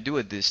what we're going to do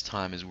at this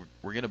time is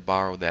we're going to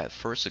borrow that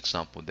first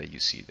example that you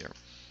see there.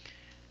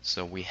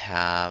 So we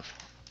have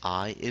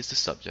I is the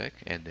subject,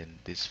 and then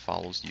this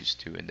follows used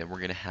to, and then we're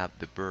going to have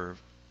the verb.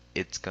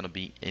 It's going to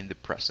be in the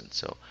present.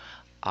 So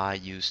I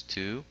used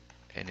to,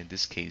 and in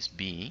this case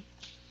be,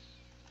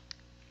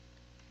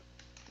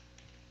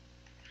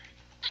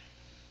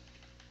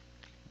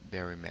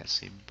 very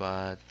messy,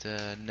 but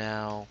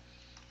now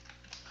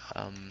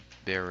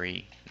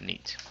very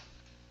neat.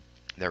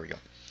 There we go.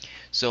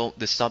 So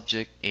the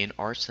subject in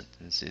our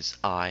sentence is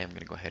I. I'm going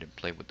to go ahead and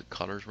play with the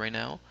colors right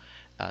now.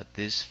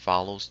 This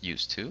follows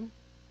used to.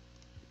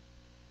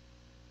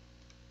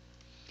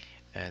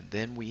 And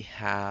then we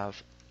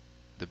have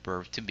the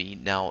verb to be.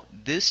 Now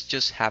this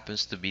just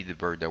happens to be the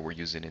verb that we're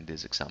using in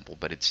this example,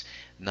 but it's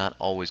not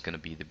always going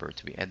to be the verb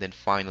to be. And then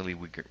finally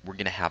we're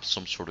going to have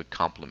some sort of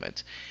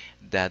complement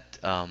that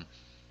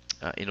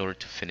in order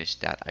to finish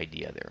that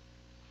idea there.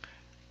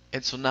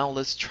 And so now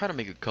let's try to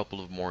make a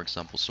couple of more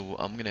examples. So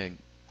I'm going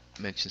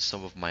to mention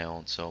some of my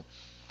own. So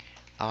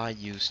I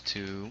used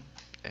to,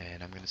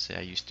 and I'm going to say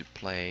I used to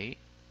play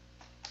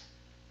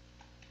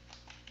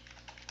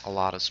a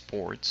lot of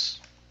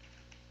sports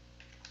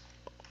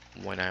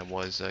when I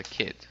was a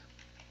kid.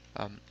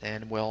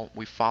 And well,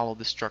 we follow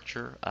the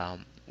structure.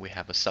 We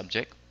have a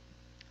subject,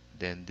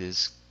 then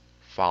this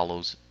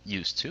follows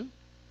used to,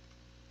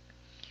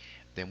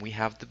 then we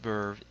have the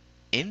verb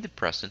in the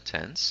present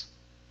tense,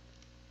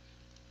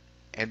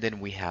 and then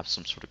we have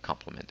some sort of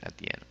complement at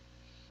the end.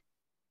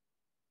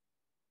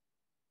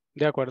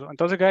 De acuerdo.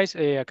 Entonces, guys,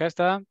 acá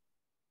está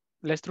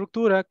la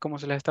estructura, como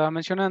se les estaba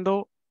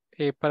mencionando,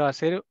 para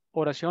hacer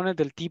oraciones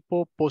del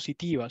tipo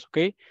positivas,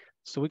 ¿ok?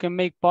 So we can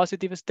make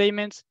positive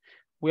statements.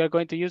 We are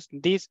going to use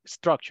this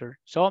structure.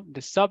 So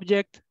the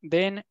subject,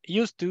 then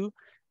used to,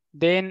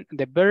 then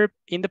the verb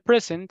in the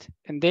present,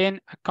 and then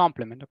a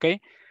complement,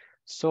 okay?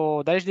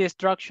 So that is the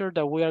structure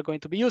that we are going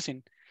to be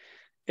using.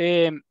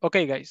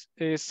 Okay, guys,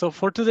 so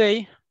for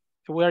today,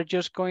 we are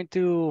just going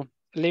to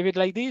leave it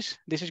like this.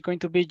 This is going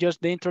to be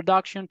just the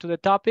introduction to the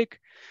topic.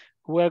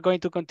 We are going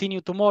to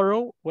continue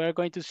tomorrow. We're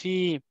going to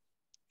see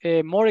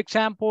more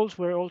examples.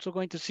 We're also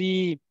going to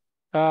see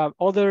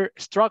other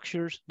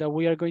structures that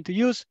we are going to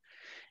use.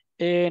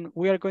 And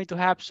we are going to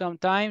have some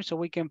time so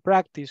we can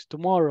practice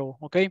tomorrow,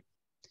 okay?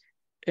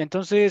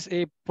 Entonces,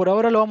 por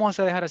ahora lo vamos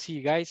a dejar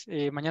así, guys.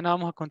 Mañana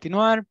vamos a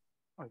continuar.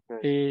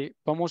 Okay.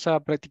 Vamos a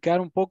practicar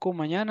un poco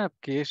mañana,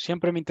 que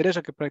siempre me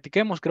interesa que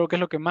practiquemos. Creo que es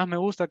lo que más me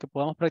gusta, que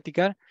podamos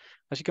practicar.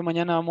 Así que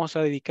mañana vamos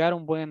a dedicar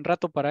un buen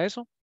rato para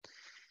eso.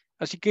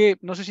 Así que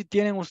no sé si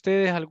tienen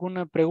ustedes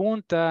alguna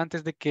pregunta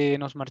antes de que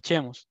nos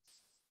marchemos.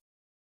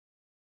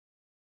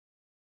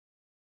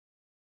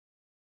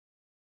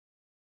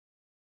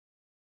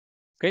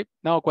 Okay,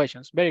 no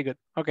questions. Very good.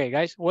 Okay,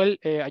 guys. Well,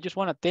 I just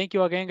want to thank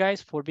you again,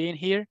 guys, for being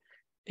here.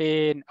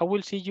 And I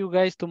will see you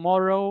guys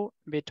tomorrow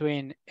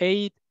between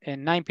 8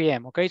 and 9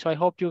 p.m. Okay, so I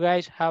hope you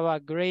guys have a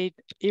great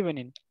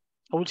evening.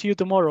 I will see you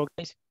tomorrow,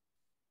 guys.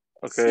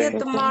 Okay. See you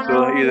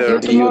tomorrow. See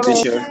you See you either.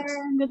 tomorrow.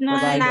 Good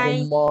Bye night.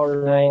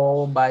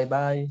 tomorrow. Bye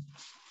bye.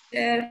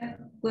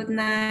 Good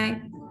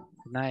night.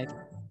 Good night.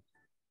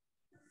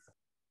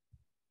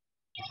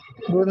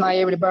 Good night,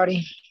 everybody.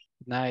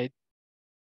 Good night.